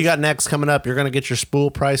laugh So what do you does. got next coming up? You're going to get your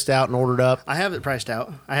spool priced out and ordered up. I have it priced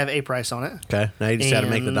out. I have a price on it. Okay. Now you just got to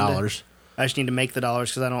make the And dollars. I just need to make the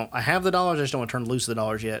dollars because I have the dollars. I just don't want to turn loose the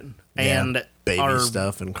dollars yet. And Yeah, baby our,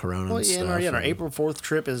 stuff and Corona Well, and yeah, stuff. and our and- April 4th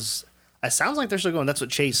trip is. It sounds like they're still going. That's what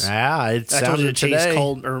Chase. Yeah, it I told you sounded that Chase today.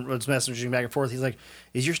 called or was messaging back and forth. He's like,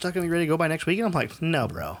 "Is your stuff gonna be ready to go by next week?" And I'm like, "No,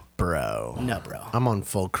 bro. Bro. No, bro." I'm on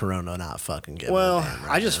full Corona, not fucking giving Well, a damn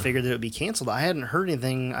right I just now. figured that it would be canceled. I hadn't heard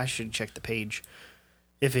anything. I should check the page.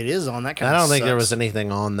 If it is on, that kind I of don't think there was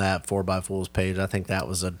anything on that 4x4s page. I think that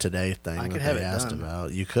was a today thing I that could have they it asked done.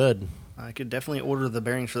 about. You could. I could definitely order the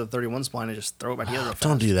bearings for the 31 spline and just throw it back together. real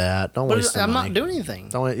Don't fast. do that. Don't But waste the I'm money. not doing anything.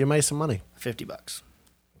 Don't you make some money. $50.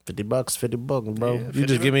 $50, $50, bro. Yeah, you 50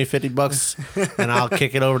 just give me $50 and I'll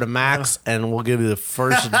kick it over to Max and we'll give you the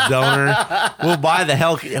first donor. We'll buy the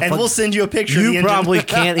Hellcat. And we'll send you a picture. of the You engine. probably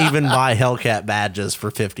can't even buy Hellcat badges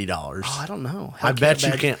for $50. Oh, I don't know. I bet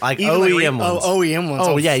you can't. Like Even OEM ones. Oh, OEM ones.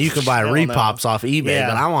 Oh, yeah, you can buy hell no. repops off eBay, Yeah.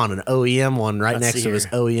 but I want an OEM one right Let's next see to his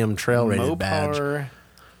here. OEM trail rated badge. Mopar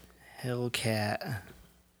Hellcat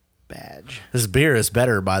badge. This beer is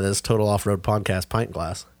better by this Total Off-Road Podcast pint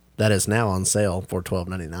glass. That is now on sale for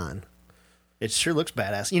 $12.99. It sure looks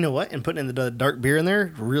badass. You know what? And putting in the dark beer in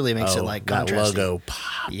there really makes it like that contrasty. logo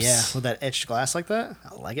pops. Yeah, with that etched glass like that.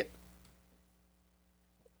 I like it.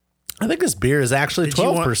 I think this beer is actually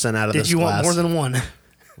 12% out of this Did you glass. want more than one?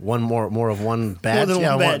 One more of one badge. than one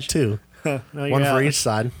I want badge. two. No, you're One for out. each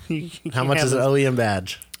side. You How can't much have is an those. OEM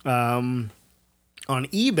badge? On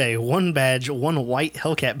eBay, one badge, one white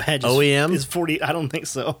Hellcat badge OEM? is 40. I don't think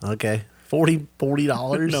so. Okay,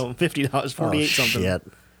 $40. No, $50, 48 something. Shit.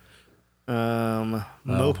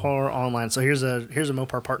 Mopar online. So here's a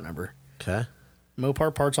Mopar part number. Okay.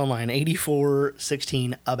 Mopar parts online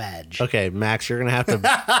 8416 a badge. Okay, Max, you're gonna have to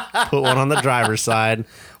put one on the driver's side.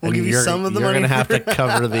 We'll and give you some of the You're money gonna have for- to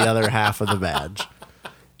cover the other half of the badge.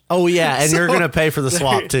 Oh yeah, and you're gonna pay for the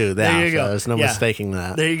swap too. there you go. There's no Yeah. mistaking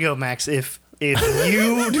that. There you go, Max. If you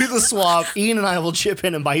do the swap, Ian and I will chip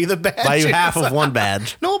in and buy you the badge. Buy you half of one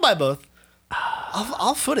badge. No, we'll buy both.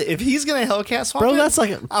 I'll foot it. If he's gonna Hellcat swap Bro, it, that's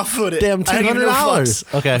like I'll foot it. damn I give you no $200.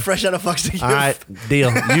 fucks. Okay. Fresh out of fucks to give. All right,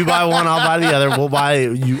 deal. You buy one, I'll buy the other. We'll buy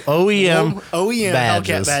you OEM OEM badges.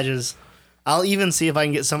 Hellcat badges. I'll even see if I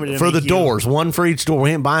can get somebody to For make the you- doors, one for each door. We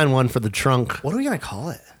ain't buying one for the trunk. What are we gonna call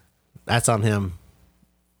it? That's on him.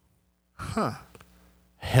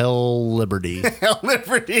 Hell Liberty. Hell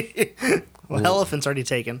Liberty. Well, elephant's already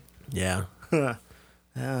taken. Yeah, Oh,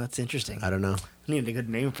 that's interesting. I don't know. I need a good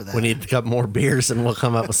name for that. We need a couple more beers and we'll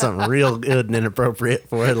come up with something real good and inappropriate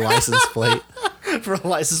for a license plate. for a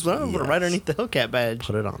license plate. Put it right underneath the Hellcat badge.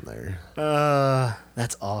 Put it on there.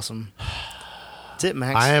 That's awesome. That's it,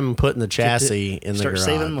 Max. I am putting the chassis in the start garage.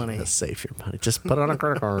 saving money. Let's save your money. Just put it on a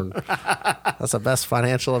credit card. That's the best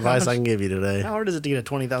financial advice I can give you today. How hard is it to get a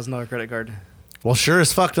 $20,000 credit card? Well, sure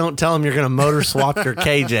as fuck don't tell them you're going to motor swap your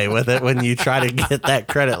KJ with it when you try to get that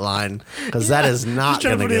credit line, because that is not Just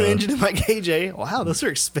trying going to to put an go. engine in my KJ. Wow, those are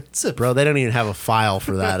expensive. Bro, they don't even have a file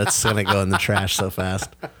for that. It's going to go in the trash so fast.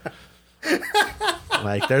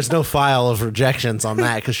 Like, there's no file of rejections on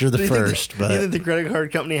that because you're the first. Do you think But the credit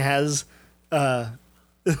card company has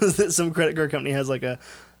some credit card company has like a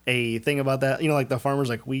thing about that? You know, like the farmers,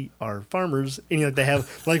 like, we are farmers, and you know, like they have,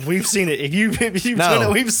 like, we've seen it. If you've done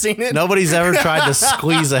it, we've seen it. nobody's ever tried to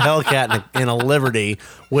squeeze a Hellcat in a Liberty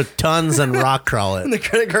with tons and rock crawl And it. the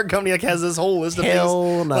credit card company like has this whole list of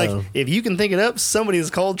Hell things. no. Like, if you can think it up, somebody is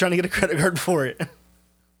called trying to get a credit card for it.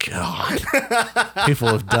 God. People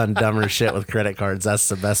have done dumber shit with credit cards. That's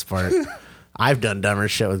the best part. I've done dumber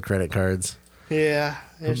shit with credit cards. Yeah,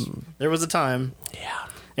 there was a time. Yeah.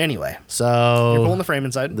 Anyway, you're So pulling the frame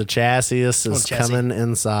inside. the chassis is chassis. coming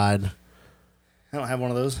inside. I don't have one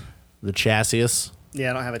of those. The chassis. Yeah,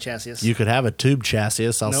 I don't have a chassis. You could have a tube chassis.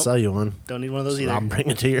 I'll Nope. sell you one. Don't need one of those either. I'll bring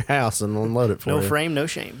it to your house and unload it for No you. frame, no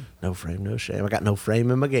shame. No frame, no shame. I got no frame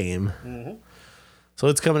in my game. Mm-hmm. So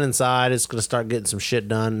it's coming inside. It's going to start getting some shit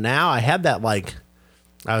done. Now I had that, like,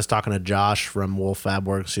 I was talking to Josh from Wolf Fab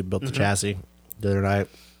Works who built the chassis the other night.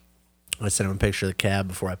 I sent him a picture of the cab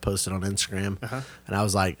before I posted on Instagram. And I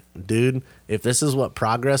was like, dude, if this is what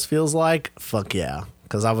progress feels like, fuck yeah.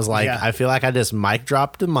 Because I was like, Yeah. I feel like I just mic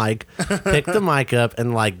dropped the mic, picked the mic up,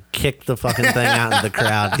 and like kicked the fucking thing out into the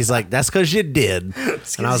crowd. He's like, that's because you did.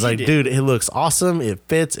 And I was you like, did. dude, it looks awesome. It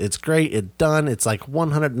fits. It's great. It's done. It's like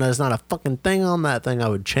 100. There's not a fucking thing on that thing I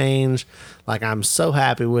would change. Like, I'm so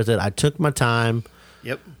happy with it. I took my time.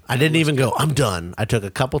 Yep. I didn't even go, I'm done. I took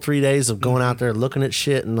a couple, 3 days of going out there looking at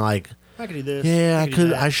shit and like, I could do this. yeah, I do could.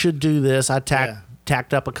 that. I should do this. I Yeah.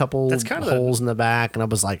 tacked up a couple That's kind of holes in the back, and I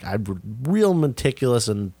was like, I'm real meticulous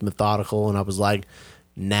and methodical, and I was like,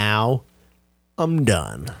 now I'm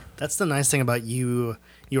done. That's the nice thing about your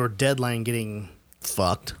deadline getting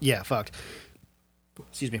Fucked. fucked.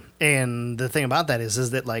 Excuse me. And the thing about that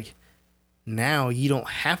is that like now you don't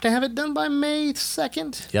have to have it done by May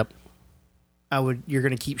 2nd. Yep. You're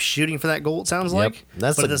going to keep shooting for that goal, it sounds Yep. like.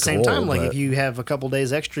 That's but at the the same goal, time, like but- if you have a couple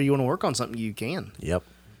days extra, you want to work on something, you can. Yep.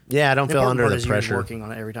 Yeah, I don't The feel important under part the is you're pressure. working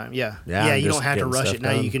on it every time. Yeah. Yeah, Yeah, I'm you just don't have to getting rush stuff it.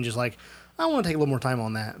 Now done. you can just like, I want to take a little more time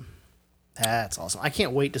on that. That's awesome. I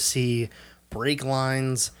can't wait to see brake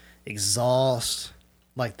lines, exhaust,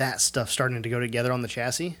 like that stuff starting to go together on the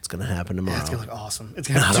chassis. It's gonna happen tomorrow. It's going to look awesome. It's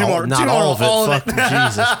going to not be all, not tomorrow, all of it. all Fuck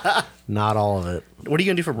Jesus. Not all of it. What are you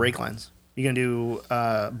going to do for brake lines? You going to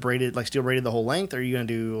do braided, like steel braided the whole length? Or are you going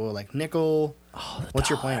to do like nickel? What's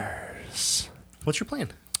your plan? What's your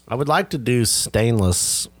plan? I would like to do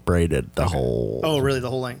stainless braided the whole Oh, really? The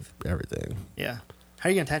whole length? everything. Yeah. How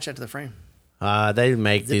are you going to attach that to the frame? They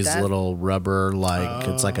make it these that? little rubber, like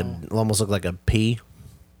it's like it almost look like a P,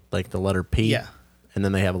 like the letter P. Yeah. And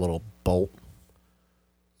then they have a little bolt.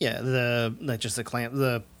 Yeah, just the clamp.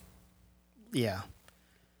 Yeah,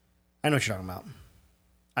 I know what you're talking about.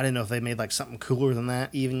 I didn't know if they made like something cooler than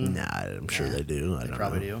that. Even Nah, I'm sure they do. I they don't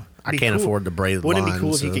probably know. do. I Be can't cool. afford to braid the Wouldn't it line, be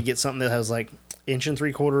cool if you so- could get something that has like 1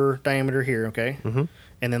 3/4 diameter here, okay,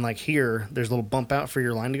 and then like here, there's a little bump out for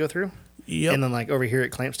your line to go through, Yep. and then like over here it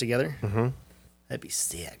clamps together. That'd be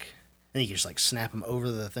sick. And you can just like snap them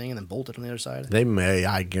over the thing and then bolt it on the other side. They may.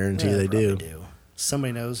 I guarantee they do.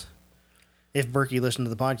 Somebody knows. If Berkey listened to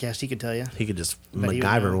the podcast, he could tell you. He could just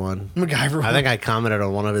MacGyver one. MacGyver one. I think I commented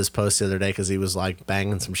on one of his posts the other day because he was like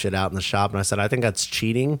banging some shit out in the shop. And I said, I think that's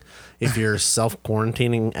cheating if you're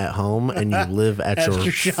self-quarantining at home and you live at your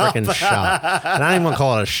freaking shop. And I don't even want to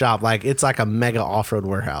call it a shop. Like, it's like a mega off-road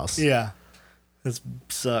warehouse. Yeah. This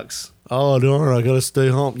sucks. Oh, darn, I got to stay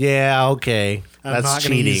home. Yeah, okay. That's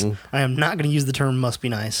cheating. I am not going to use the term must be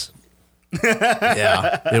nice.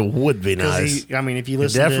 Yeah, it would be nice. I mean, if you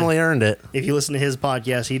listen, definitely earned it. If you listen to his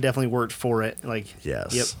podcast, he definitely worked for it. Like,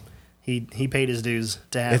 yes, yep, he paid his dues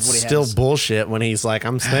to have. It's what he still has. Bullshit when he's like,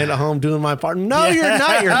 "I'm staying at home doing my part." No, you're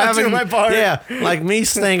not. You're having doing my part. Yeah, like me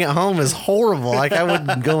staying at home is horrible. Like I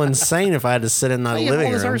would go insane if I had to sit in the living room.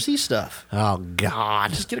 All this RC stuff. Oh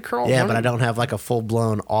God, just get a curl. Yeah, but I don't have like a full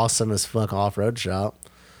blown awesome as fuck off road shop.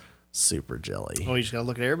 Super jelly. Oh, you just gotta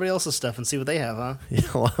look at everybody else's stuff and see what they have, huh? Yeah,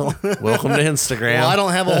 well, welcome to Instagram. Well, I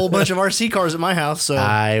don't have a whole bunch of RC cars at my house, so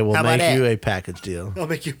I will make you a package deal. I'll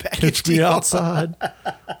make you a package deal. Catch me outside.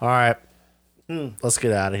 All right, let's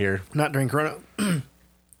get out of here. Not during Corona.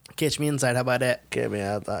 Catch me inside. How about that? Get me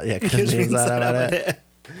outside. Yeah, catch me inside. How about that?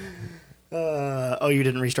 Oh, you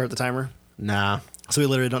didn't restart the timer? Nah. So we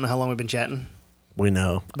literally don't know how long we've been chatting. We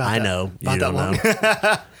know. I know. You don't know.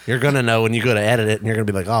 You're going to know when you go to edit it, and you're going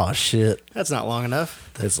to be like, oh, shit. That's not long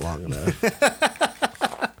enough. It's long enough.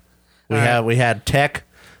 We had tech.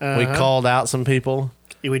 We called out some people.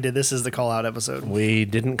 We did. This is the call-out episode. We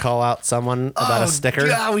didn't call out someone about a sticker.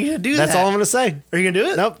 Yeah, we did do that. That's all I'm going to say. Are you going to do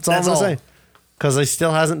it? Nope, that's all I'm going to say. Because he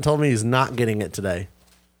still hasn't told me he's not getting it today.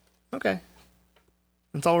 Okay.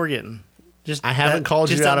 That's all we're getting. I haven't called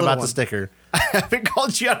you out about the sticker. I haven't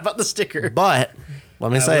called you out about the sticker. But,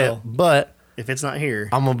 let me say it, but if it's not here,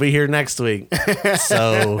 I'm going to be here next week.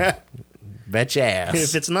 So, bet your ass.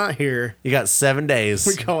 If it's not here, you got 7 days.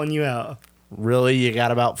 We're calling you out. Really, you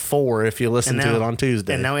got about 4 if you listen to it on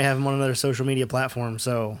Tuesday. And now we have him on another social media platform,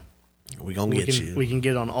 so we gonna get you. We can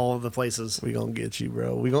get on all of the places. We gonna get you,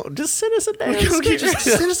 bro. We gonna just send us a damn sticker.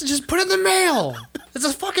 Just put it in the mail. It's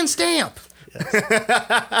a fucking stamp.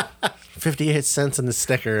 Yes. 58 cents in the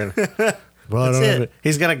sticker, and bro, that's it.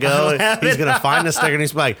 He's gonna go. He's gonna find the sticker, and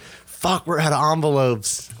he's like, "Fuck, we're out of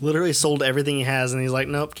envelopes." Literally sold everything he has, and he's like,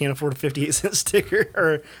 "Nope, can't afford a 58-cent sticker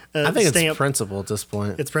or a I think stamp." It's principle at this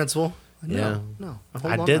point. It's principle. Yeah. No.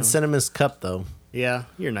 I did send him his cup though. Yeah,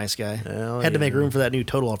 you're a nice guy. Had to make room for that new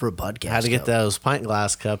Total Off-Road podcast. Had to get those pint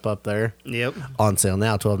glass cup up there. Yep. On sale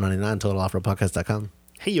now, $12.99. TotalOffRoadPodcast.com.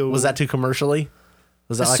 Hey yo. Was that too commercially?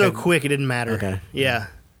 Was that like so quick? It didn't matter. Okay. Yeah.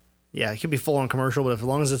 Yeah. It could be full on commercial, but as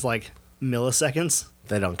long as it's like milliseconds,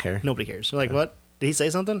 they don't care. Nobody cares. They're like, what? Did he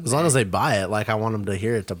say something? As long as they buy it, like I want them to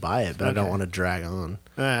hear it to buy it, but I don't want to drag on.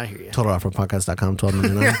 I hear you. TotalOffRoadPodcast.com,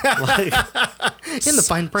 $12.99. Like, in the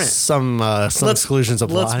fine print. Some exclusions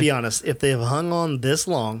apply. Let's be honest. If they've hung on this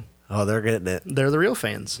long, oh, they're getting it. They're the real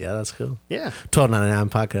fans. Yeah, that's cool. Yeah.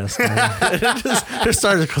 $12.99 podcast. just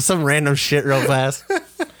started some random shit real fast.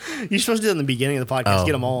 You're supposed to do it in the beginning of the podcast.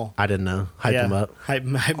 Get them all. I didn't know. Hype them up. Hype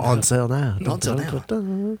on sale now. On sale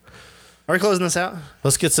now. Are we closing this out?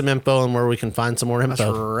 Let's get some info on where we can find some more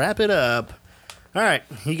info. Let's wrap it up. All right.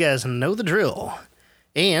 You guys know the drill.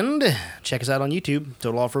 And check us out on YouTube.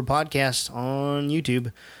 Total Off-Road Podcast on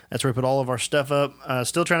YouTube. That's where we put all of our stuff up.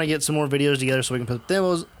 Still trying to get some more videos together so we can put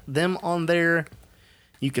them on there.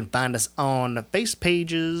 You can find us on face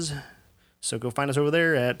pages. So go find us over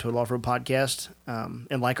there at Total Off-Road Podcast.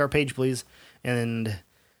 And like our page, please. And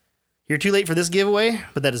you're too late for this giveaway,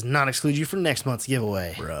 but that does not exclude you from next month's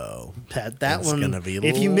giveaway. Bro. That one, gonna be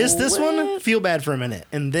if you missed this one, feel bad for a minute.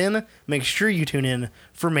 And then make sure you tune in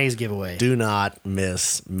for May's giveaway. Do not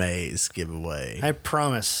miss May's giveaway. I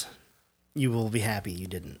promise you will be happy you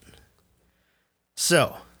didn't.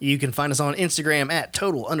 So, you can find us on Instagram at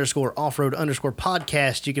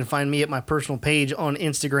total_offroad_podcast. You can find me at my personal page on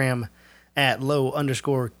Instagram at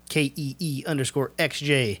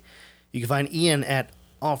low_KEE_XJ. You can find Ian at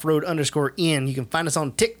offroad_in. You can find us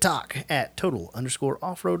on TikTok at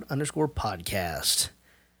total_offroad_podcast.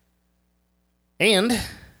 And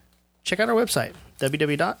check out our website,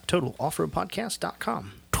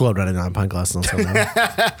 www.totaloffroadpodcast.com. $12.99 pint glasses on sale.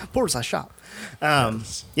 /shop.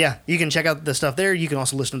 Yeah, you can check out the stuff there. You can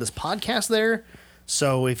also listen to this podcast there.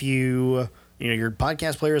 So if your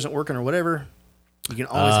podcast player isn't working or whatever, you can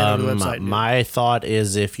always head to the website. My thought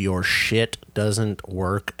is if your shit doesn't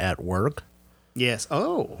work at work, Yes.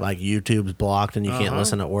 Oh. Like YouTube's blocked and you can't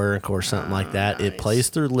listen at work or something like that. It plays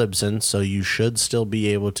through Libsyn, so you should still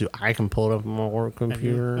be able to. I can pull it up on my work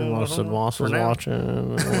computer while Ross was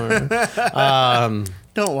watching.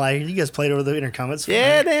 Don't lie. You guys played over the intercom. It's fine.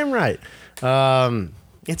 Yeah, damn right.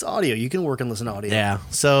 It's audio. You can work and listen to audio. Yeah.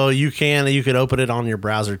 So you could open it on your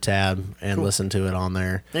browser tab and listen to it on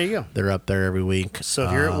there. There you go. They're up there every week. So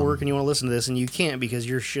if you're at work and you want to listen to this and you can't because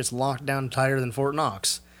your shit's locked down tighter than Fort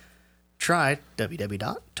Knox, try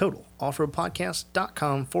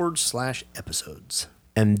www.totaloffroadpodcast.com/episodes.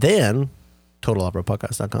 And then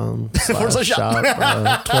TotalOffRoadPodcast.com /shop.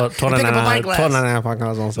 $12.99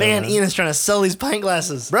 podcast. Man, Ian is trying to sell these pint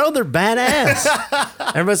glasses. Bro, they're badass.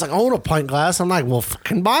 Everybody's like, I want a pint glass. I'm like, well,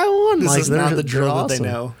 fucking buy one. This like, is not the they're drill that awesome.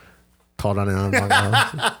 they know.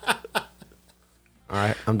 $12.99. All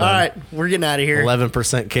right, I'm done. All right, we're getting out of here.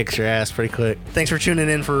 11% kicks your ass pretty quick. Thanks for tuning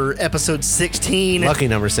in for episode 16. Lucky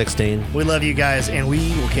number 16. We love you guys, and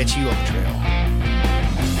we will catch you on the trail.